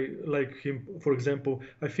another guy like him. For example,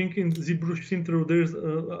 I think in ZBrush Center there's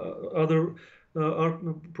other art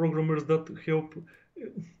programmers that help.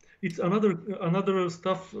 It's another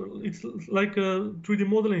stuff. It's like 3D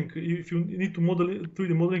modeling. If you need to model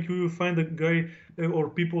 3D modeling, you will find a guy or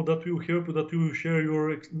people that will help you, that will share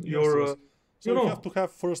Yes, your yes. So you you have know to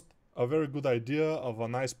have first a very good idea of a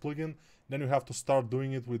nice plugin. Then you have to start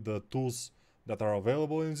doing it with the tools that are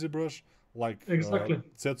available in ZBrush. Like exactly.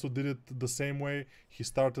 Tsetsu did it the same way. He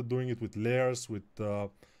started doing it with layers, with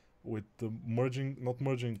merging, not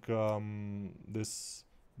merging, this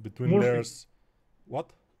between Morphing. layers.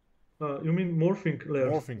 What? You mean morphing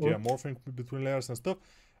layers? Morphing, Or yeah, morphing between layers and stuff.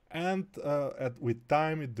 And with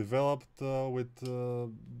time, it developed with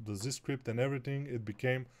the Z script and everything. It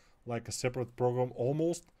became like a separate program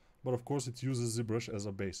almost, but of course, it uses ZBrush as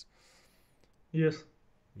a base. yes.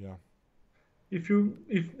 Yeah. If you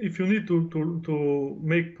need to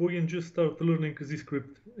make plugin, just start learning the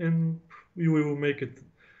script, and you will make it.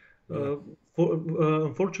 Yeah.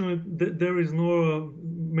 Unfortunately, there is no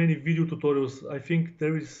many video tutorials. I think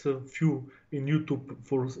there is a few in YouTube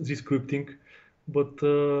for this scripting, but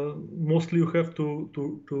mostly you have to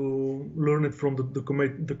learn it from the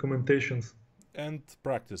documentations. And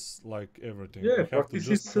practice, like everything. Yeah, You have to practice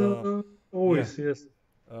just, is yeah, always yes.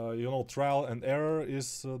 trial and error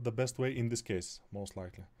is the best way in this case, most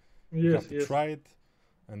likely. You have Yes, to yes. try it,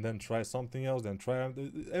 and then try something else, then try.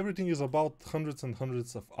 Everything is about hundreds and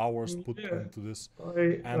hundreds of hours put Yeah, into this.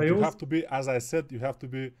 I And you also have to be, as I said, you have to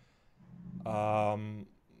be um,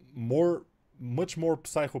 much more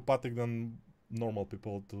psychopathic than normal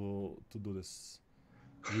people to do this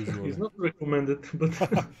usually. it's not recommended,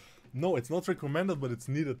 but No, it's not recommended, but it's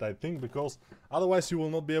needed, I think, because otherwise you will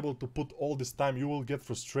not be able to put all this time. You will get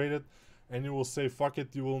frustrated, and you will say, "Fuck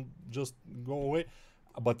it," you will just go away.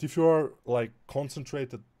 But if you are like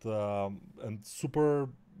concentrated and super,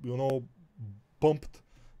 pumped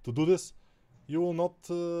to do this, you will not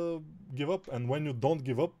give up. And when you don't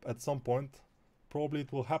give up, at some point, probably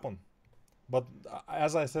it will happen. But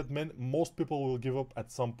as I said, most people will give up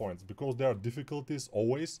at some points because there are difficulties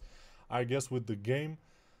always. I guess with the game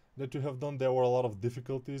that you have done, there were a lot of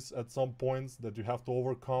difficulties at some points that you have to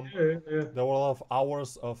overcome. yeah, yeah. There were a lot of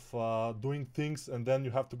hours of doing things, and then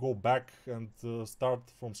you have to go back and start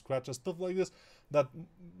from scratch and stuff like this. that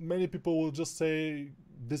many people will just say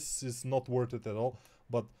this is not worth it at all.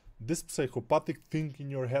 But this psychopathic thing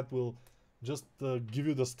in your head will just give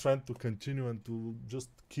you the strength to continue and to just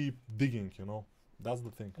keep digging, you know. That's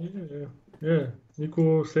the thing. Yeah, yeah.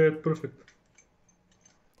 Nico said perfect.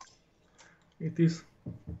 It is.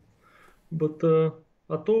 But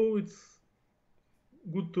although it's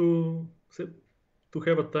good to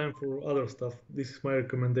have a time for other stuff, this is my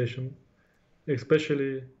recommendation.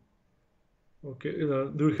 Especially, okay,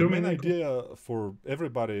 do you The hear me, main Nico? idea for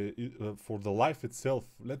everybody, for the life itself,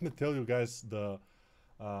 let me tell you guys the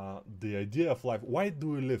idea of life. Why do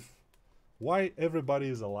we live? Why everybody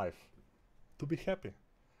is alive? To be happy.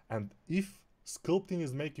 And if sculpting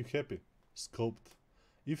is make you happy, sculpt.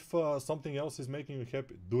 If something else is making you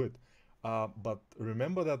happy, do it. But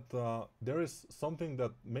remember that there is something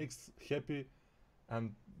that makes happy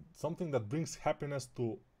and something that brings happiness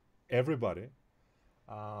to everybody.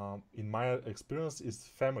 In my experience, is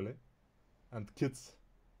family and kids.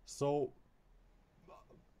 So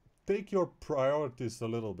take your priorities a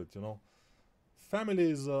little bit, you know.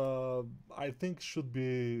 Family is, I think, should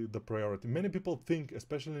be the priority. Many people think,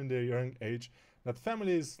 especially in their young age, that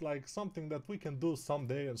family is like something that we can do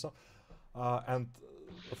someday, and so, and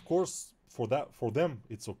of course, for them,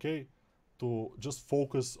 it's okay to just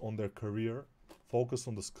focus on their career, focus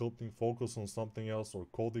on the sculpting, focus on something else or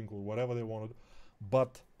coding or whatever they wanted.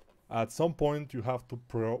 But at some point, you have to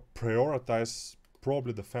prioritize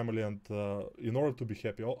probably the family, and in order to be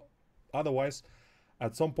happy. Otherwise,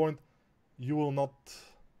 at some point, you will not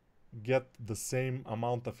get the same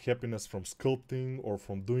amount of happiness from sculpting or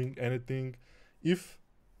from doing anything if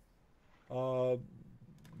uh,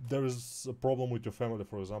 there is a problem with your family,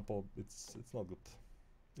 for example. It's not good,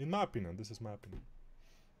 in my opinion. This is my opinion.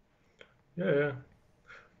 Yeah,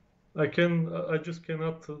 yeah. I just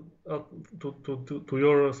cannot add to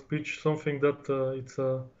your speech something that it's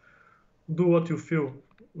do what you feel.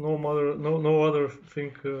 No other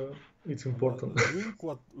thing. It's important. Doing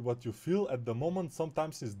what you feel at the moment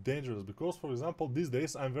sometimes is dangerous, because for example these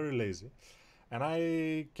days I'm very lazy and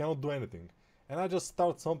I cannot do anything, and I just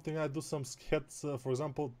start something. I do some sketches. For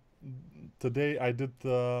example, today I did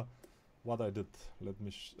what I did.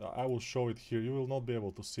 I will show it here. You will not be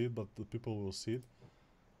able to see it, but the people will see it.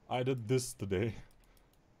 I did this today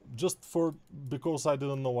just for because I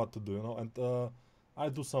didn't know what to do, you know. And I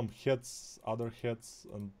do some heads, other heads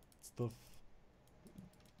and stuff.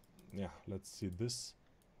 Yeah, let's see this.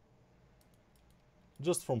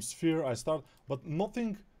 Just from sphere I start, but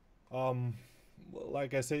nothing um,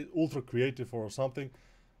 like I say ultra creative or something,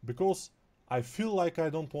 because I feel like I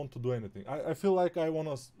don't want to do anything. I feel like I want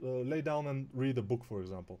to lay down and read a book, for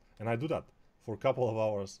example, and I do that for a couple of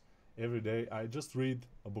hours every day. I just read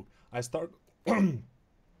a book. I started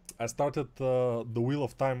the Wheel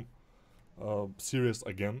of Time series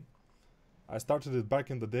again. I started it back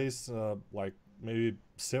in the days, like maybe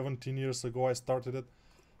 17 years ago I started it,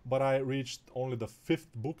 but I reached only the 5th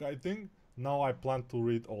book, I think. Now I plan to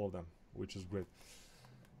read all of them, which is great.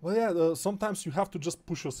 Well, yeah, sometimes you have to just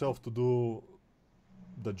push yourself to do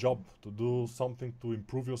the job, to do something to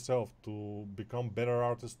improve yourself, to become better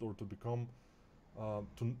artist, or to become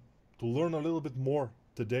to learn a little bit more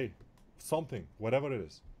today, something, whatever it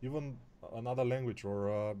is, even another language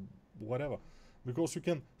or whatever, because you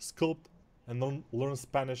can sculpt and learn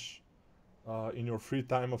Spanish in your free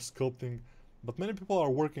time of sculpting. But many people are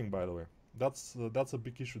working, by the way. That's a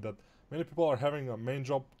big issue, that many people are having a main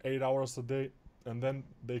job 8 hours a day, and then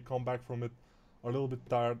they come back from it a little bit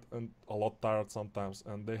tired, and a lot tired sometimes,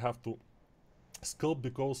 and they have to sculpt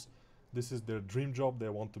because this is their dream job. They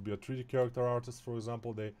want to be a 3D character artist, for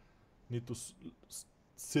example. They need to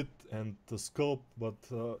sit and to sculpt, but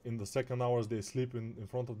in the second hours they sleep in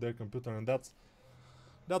front of their computer, and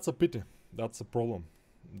that's a pity. That's a problem.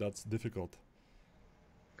 That's difficult.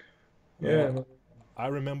 Yeah, no, I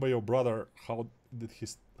remember your brother. How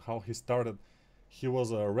he started? He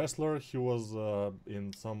was a wrestler. He was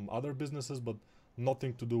in some other businesses, but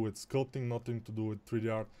nothing to do with sculpting, nothing to do with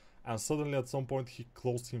 3D art. And suddenly, at some point, he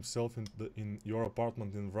closed himself in your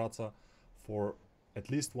apartment in Wraca for at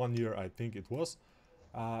least 1 year, I think it was.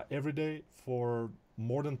 Every day for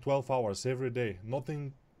more than 12 hours every day.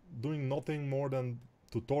 Doing nothing more than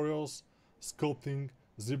tutorials, sculpting,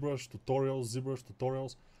 ZBrush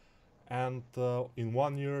tutorials, and in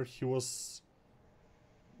 1 year he was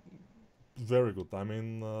very good. I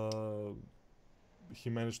mean, he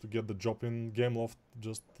managed to get the job in Gameloft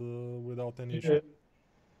just without any issue. yeah.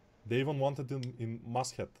 They even wanted him in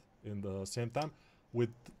Masthead in the same time, with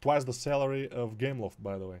twice the salary of Gameloft,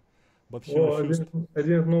 by the way, but he Oh, refused. I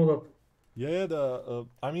didn't know that. Yeah,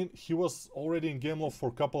 I mean, he was already in Gameloft for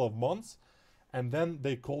a couple of months, and then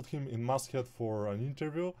they called him in Muscat for an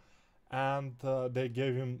interview, and they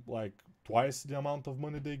gave him like twice the amount of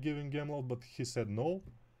money they give in Gameloft, but he said no.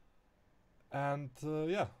 And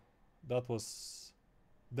yeah, that was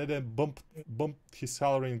they then bumped his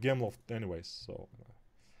salary in Gameloft anyways. So,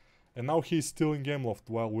 and now he's still in Gameloft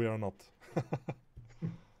while we are not.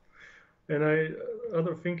 And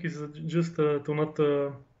other thing is just to not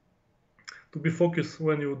to be focused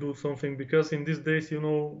when you do something, because in these days, you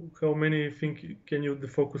know how many things can you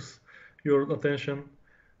defocus your attention.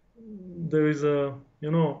 There is a,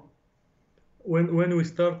 you know, when we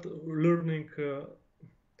start learning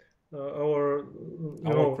our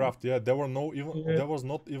you Our know craft, yeah, there were no even yeah, there was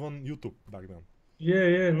not even YouTube back then.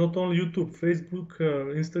 yeah, not only YouTube, Facebook,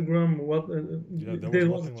 Instagram, what Yeah, there was there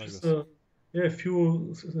was nothing like just this. yeah, a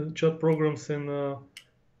few chat programs, and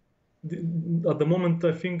at the moment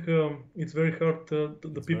I think it's very hard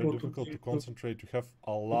the It's very people difficult to to, concentrate. You have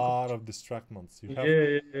a to lot of distractions. You have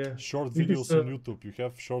yeah. short This is videos in YouTube. You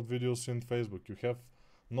have short videos in Facebook. You have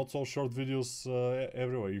not so short videos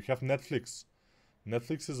everywhere. You have Netflix.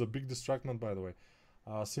 Netflix is a big distraction, by the way.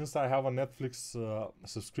 Since I have a Netflix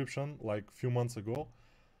subscription like a few months ago,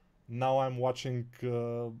 now I'm watching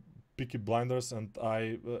Peaky Blinders, and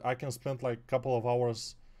I can spend like a couple of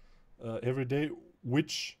hours every day,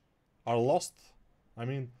 which are lost. I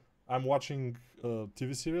mean, I'm watching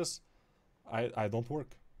TV series. I don't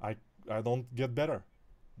work. I don't get better.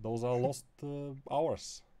 Those are lost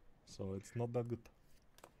hours, so it's not that good.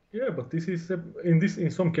 yeah, but this is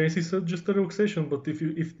in some cases just a relaxation. But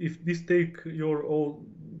if this take your all,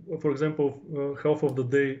 for example, half of the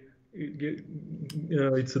day,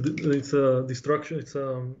 it's a distraction. It's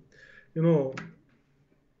you know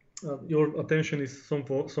your attention is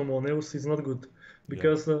someone else is not good, Yeah,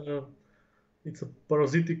 because it's a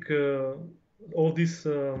parasitic. All this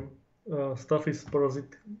stuff is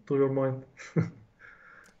parasitic to your mind,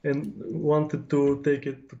 and wanted to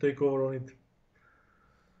take over on it.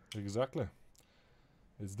 exactly.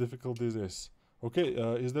 It's difficult these days. Okay,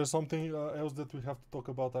 is there something else that we have to talk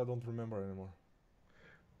about? I don't remember anymore.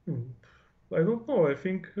 Hmm. I don't know. I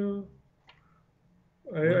think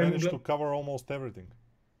We I'm managed glad. to cover almost everything.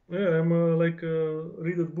 Yeah, I'm like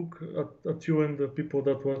read a book at you and the people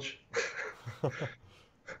that watch.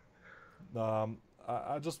 um,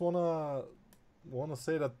 I just wanna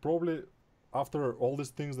say that probably after all these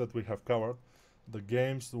things that we have covered, the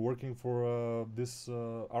games, working for this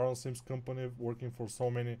Aaron Sims company, working for so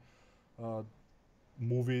many uh,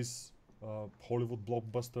 movies, Hollywood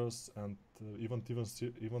blockbusters, and even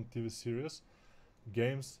TV series,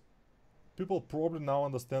 games. People probably now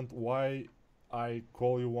understand why I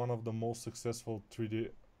call you one of the most successful 3D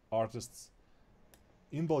artists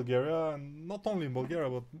in Bulgaria, and not only in Bulgaria,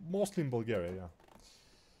 but mostly in Bulgaria. Yeah,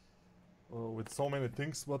 with so many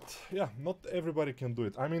things, but yeah, not everybody can do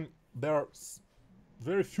it. I mean, there are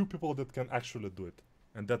very few people that can actually do it,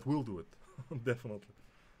 and that will do it, definitely.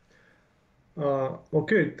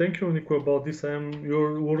 Okay, thank you, Nico, about this.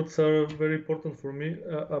 Your words are very important for me.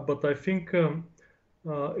 But I think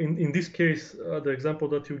in this case, the example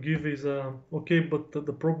that you give is okay. But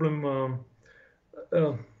the problem,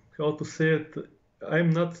 uh, how to say it,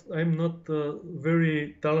 I'm not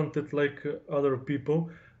very talented like other people.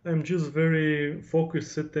 I'm just very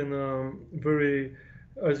focused and very,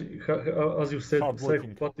 as you said, Hardworking,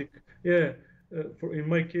 psychopathic. Yeah, for in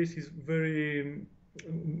my case, is very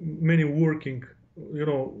many working, you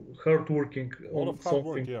know, hard working a lot on of hard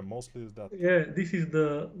work. something. Yeah, mostly is that. Yeah, this is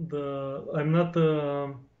the I'm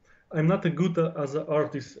not a good as an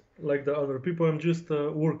artist like the other people. I'm just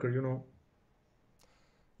a worker, you know.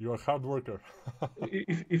 You're a hard worker.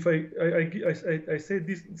 If I said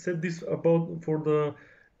this about for the,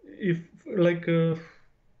 if like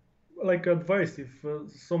like advice, if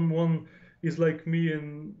someone is like me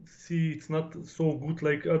and see it's not so good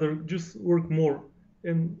like other, just work more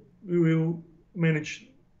and we will manage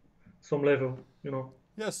some level, you know.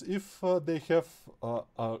 Yes, if they have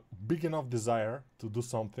a big enough desire to do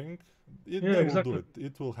something, Yeah, they will do exactly. it.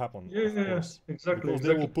 It will happen, Yeah, of yeah, yeah. course, Exactly, because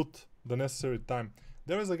they will exactly. put the necessary time.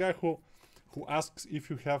 There is a guy who asks if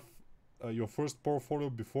you have your first portfolio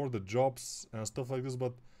before the jobs and stuff like this,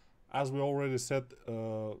 but as we already said,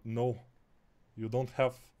 no, you don't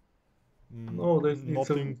have No, that it's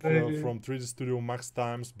a nothing very from 3D Studio Max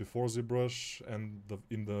times before ZBrush and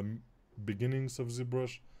in the beginnings of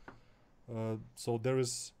ZBrush. So there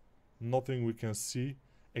is nothing we can see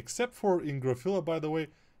except for in Graphila. By the way,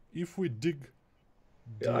 if we dig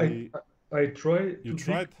I the I try you to dig,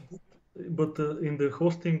 tried but in the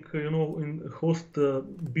hosting, you know, in host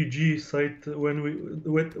BG site when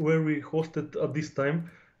where we hosted at this time,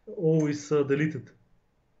 always deleted.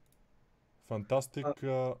 Fantastic.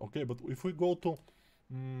 Okay, but if we go to,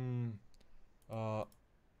 mm, uh,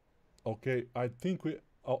 okay, I think we.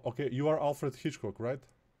 Oh, okay, you are Alfred Hitchcock, right?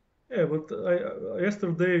 Yeah, but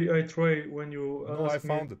yesterday I try when you No, I ask me.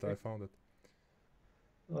 found it. I found it.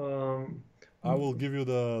 Um, I will give you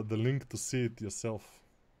the link to see it yourself.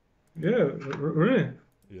 yeah, really.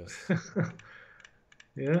 Yes.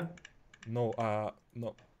 Yeah. No. No.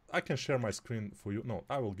 I can share my screen for you. No,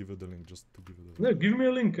 I will give you the link just to give you the link. No, give me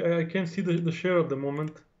a link. I can't see the share at the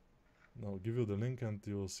moment. No, give you the link and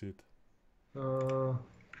you will see it. Uh,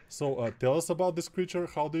 So tell us about this creature.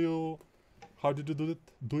 How did you do it?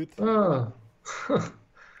 Do it ah,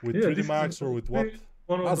 with yeah. 3D This is Max or with what? really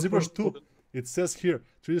one Ah, of the ZBrush first 2. models. It says here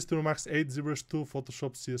 3D Studio Max 8, ZBrush 2,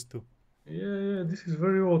 Photoshop CS2. Yeah, this is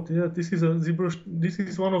very old. Yeah, this is a ZBrush. This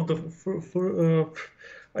is one of the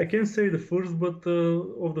I can't say the first, but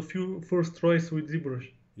of the few first tries with ZBrush.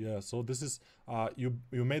 Yeah, so this is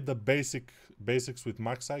you made the basics with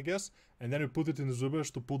Max, I guess, and then you put it in ZBrush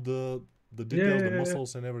to put the Yeah, details, the yeah, yeah.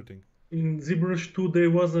 muscles, and everything. In ZBrush 2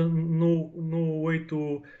 there was no way to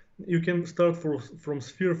you can start from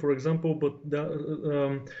sphere, for example, but the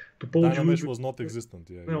topology will Dynamesh be was not existent.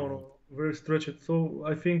 Yeah, no, you're right. no, very stretched. So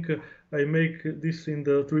I think I make this in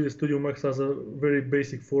the 3D Studio Max as a very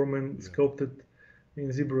basic form and Yeah. sculpted in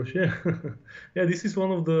ZBrush. Yeah, yeah. This is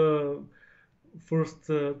one of the first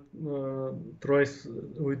tries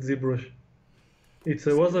with ZBrush. It So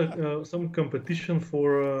was yeah, a some competition for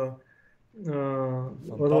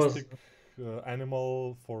what was fantastic animal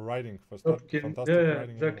for riding. Stopkin. Yeah, Fantastic yeah, riding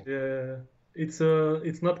animal. exactly. Yeah, yeah, yeah.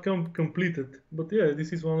 It's not completed, but yeah, this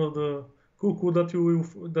is one of the cool that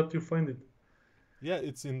that you find it. Yeah,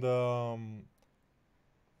 it's in the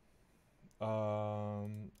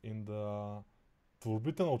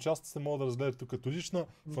творбите на участниците могат да разгледате тук. Като видиш на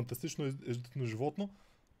фантастично изжитено животно,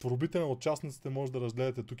 творбите на участниците може да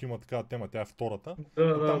разгледате. Тук има такава тема, тя е втората. Да,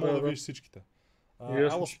 И там може да да. видиш всичките.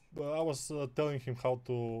 Yes. I was telling him how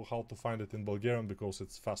to find it in Bulgarian because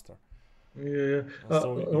it's faster. Yeah, yeah. So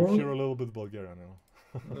you hear a little bit Bulgarian, you know.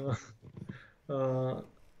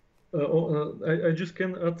 I just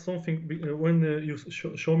can add something when you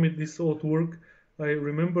show me this artwork. I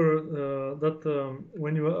remember that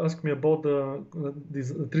when you asked me about these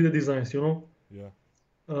 3D designs, you know. Yeah.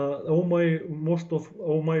 Most of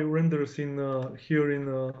all my renders in here in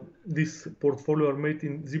this portfolio are made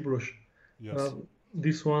in ZBrush. Yes.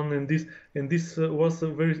 This one and this was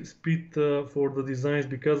a very speed for the designs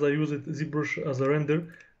because I use it ZBrush as a render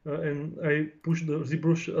and I push the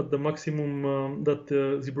ZBrush at the maximum that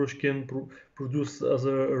ZBrush can produce as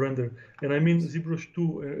a render. And I mean ZBrush 2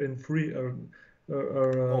 and 3 are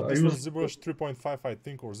No, I this use was ZBrush 3.5, I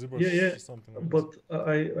think, or ZBrush yeah, something like but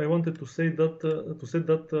this. I wanted to say that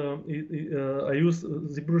I use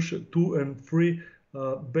ZBrush 2 and 3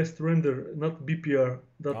 best render, not BPR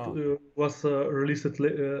that was released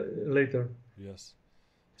later. Yes.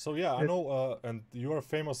 So yeah, I know, and you are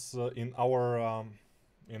famous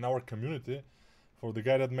in our community for the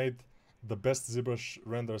guy that made the best ZBrush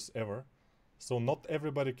renders ever. So not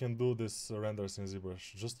everybody can do this renders in ZBrush,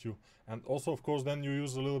 just you. And also, of course, then you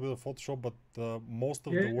use a little bit of Photoshop, but most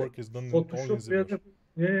of the work is done only in ZBrush.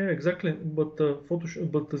 Yeah, exactly. But Photoshop,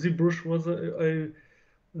 but the ZBrush was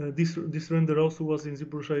this render also was in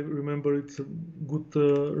ZBrush. I remember it's a good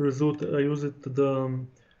result. I use it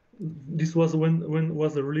this was when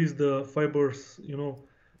was released the fibers, you know.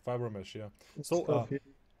 Fiber mesh, yeah. So stuff, yeah.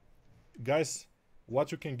 guys, what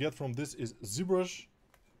you can get from this is ZBrush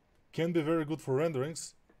can be very good for renderings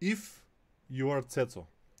if you are Tsetso.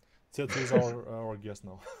 Tsetso is our guest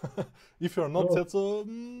now. If you are not Tsetso,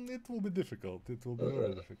 it will be difficult. It will be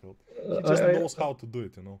very difficult. He just knows how to do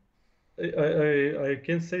it, you know. I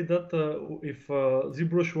can say that if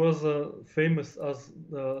ZBrush was famous as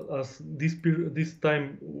this time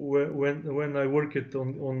when I worked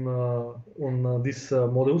on these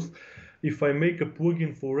models, if I make a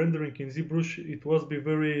plugin for rendering in ZBrush, it will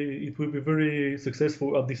be very successful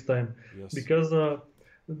at this time. Yes. Because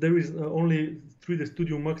there is only 3D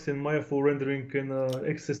Studio Max and Maya for rendering and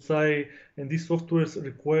XSI, and these softwares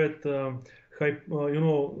required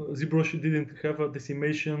ZBrush didn't have a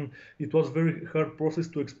decimation. It was very hard process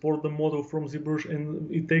to export the model from ZBrush, and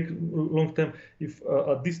it takes a long time. If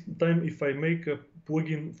at this time, if I make a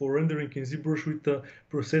plugin for rendering in ZBrush with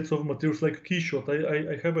presets of materials like Keyshot,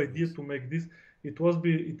 I have idea to make this. It will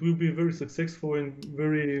be very successful and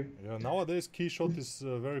very. Yeah, nowadays Keyshot is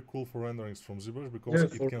very cool for renderings from ZBrush because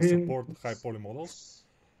it can support high poly models.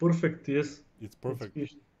 Perfect, yes. It's perfect.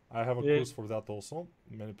 I have a course for that also.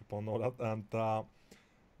 Many people know that, and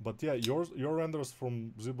but yeah, your renders from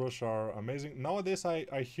ZBrush are amazing. Nowadays,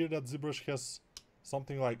 I hear that ZBrush has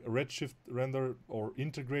something like Redshift render or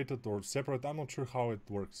integrated or separate. I'm not sure how it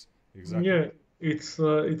works exactly. Yeah,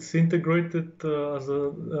 it's integrated as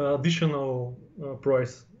a additional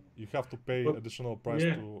price. You have to pay But additional price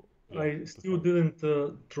yeah, to, yeah, I to still have it.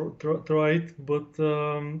 didn't try it, but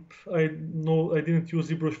I know I didn't use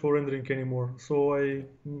ZBrush for rendering anymore. So I,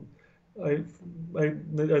 I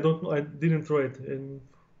don't know. I didn't try it, and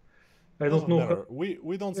I don't Doesn't know how. matter.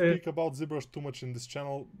 We don't Uh, speak about ZBrush too much in this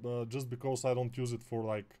channel, just because I don't use it for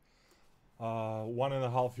like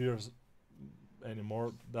 1.5 years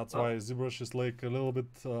anymore. That's uh, why ZBrush is like a little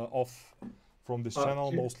bit off from this channel.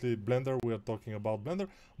 okay. Mostly Blender. We are talking about Blender.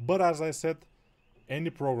 But as I said, any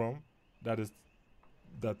program that is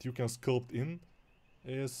that you can sculpt in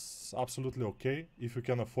is absolutely okay if you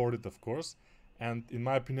can afford it, of course. And in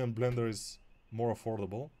my opinion, Blender is more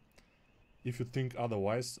affordable. If you think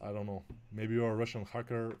otherwise, I don't know. Maybe you're a Russian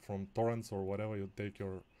hacker from torrents or whatever. You take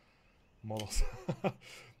your models.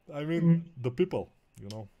 I mean, Mm, the people, you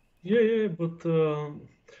know. yeah, but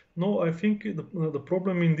no, I think the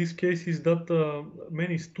problem in this case is that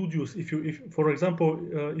many studios, if for example,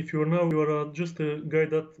 if you are just a guy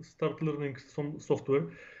that start learning some software,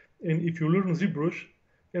 and if you learn ZBrush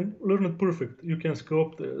and learn it perfect, you can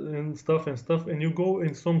sculpt and stuff, and you go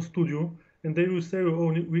in some studio and they will say, oh,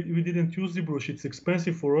 we didn't use ZBrush, it's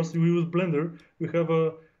expensive for us, we use Blender, we have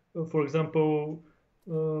for example,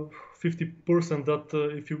 50% that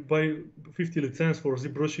if you buy 50 license for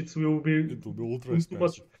ZBrush, it will be It will be ultra too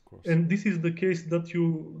much. expensive, of course. And this is the case that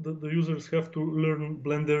the users have to learn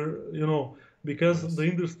Blender, because the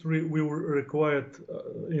Yes. industry will require it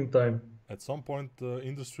in time. At some point, the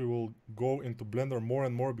industry will go into Blender more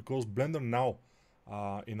and more because Blender now,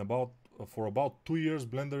 in about for about 2 years,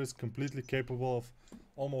 Blender is completely capable of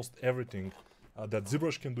almost everything that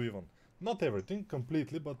ZBrush can do. Even not everything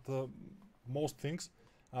completely, but most things.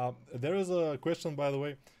 There is a question, by the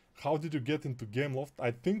way. How did you get into Gameloft?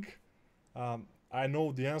 I think I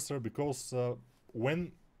know the answer because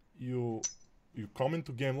when you you come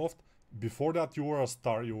into Gameloft, before that you were a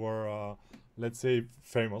star. You were, let's say,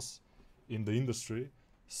 famous in the industry.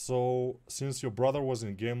 So since your brother was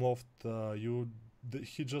in Gameloft,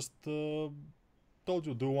 he just told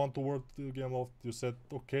you, "Do you want to work to Gameloft?" You said,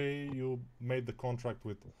 "Okay." You made the contract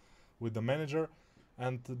with the manager,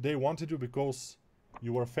 and they wanted you because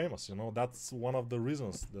you were famous. You know, that's one of the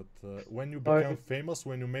reasons that when you become I famous,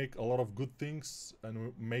 when you make a lot of good things and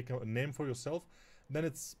make a name for yourself, then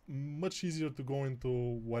it's much easier to go into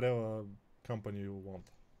whatever company you want.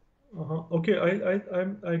 Okay,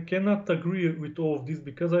 I cannot agree with all of this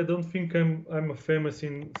because I don't think I'm famous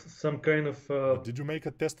in some kind of But did you make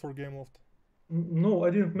a test for Gameloft? No,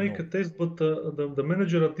 I didn't make No. a test, but the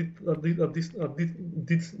manager at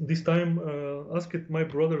this time asked my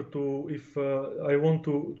brother to if I want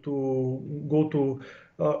to go to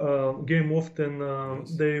game often,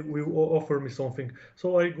 Yes. they will offer me something. So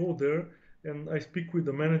I go there and I speak with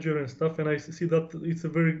the manager and stuff, and I see that it's a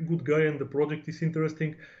very good guy and the project is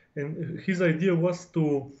interesting. And his idea was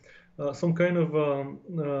to some kind of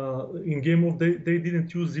in game of they didn't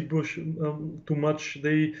use ZBrush too much.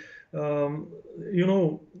 They um, you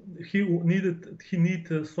know he need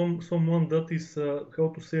someone that is how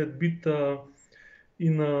to say a bit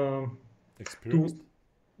in to Experienced?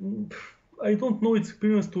 I don't know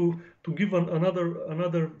experience to give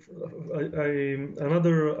another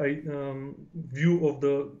view of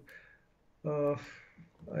the uh,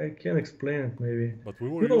 I can explain it maybe. But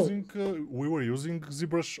You know, we were using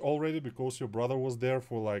ZBrush already because your brother was there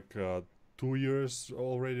for like 2 years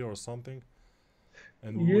already or something,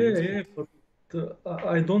 and we were using yeah, it. but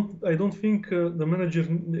I don't think the manager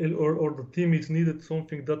or the team is needed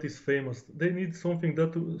something that is famous. They need something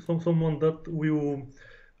that someone that will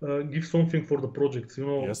give something for the projects.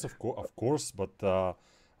 Yes, of course, but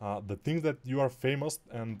the thing that you are famous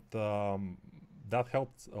and that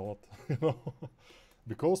helped a lot, you know,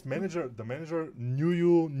 because the manager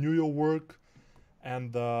knew your work,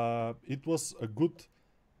 and it was a good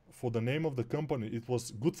for the name of the company. It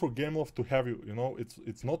was good for Gameloft to have you. You know,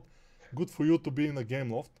 it's not good for you to be in a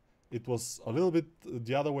Gameloft. It was a little bit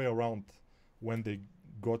the other way around when they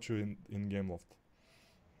got you in Gameloft.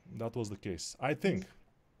 That was the case, I think.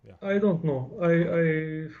 Yeah. I don't know. I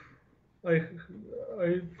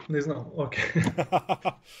I не знам. Okay.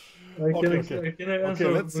 Okay, okay, Can I okay.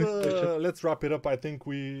 answer this question? Let's wrap it up. I think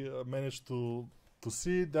we managed to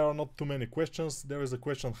see there are not too many questions. There is a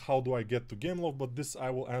question: how do I get to Gameloft? But this I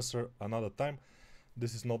will answer another time.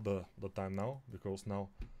 This is not the time now because now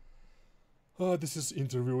this is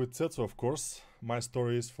interview with Tsetso, of course. My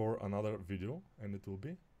story is for another video, and it will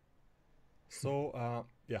be. So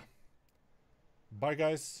yeah, bye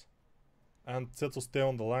guys. And Tseto, stay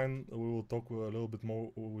on the line. We will talk a little bit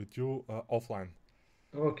more with you offline.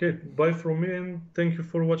 Okay, bye from me and thank you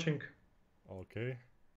for watching. Okay.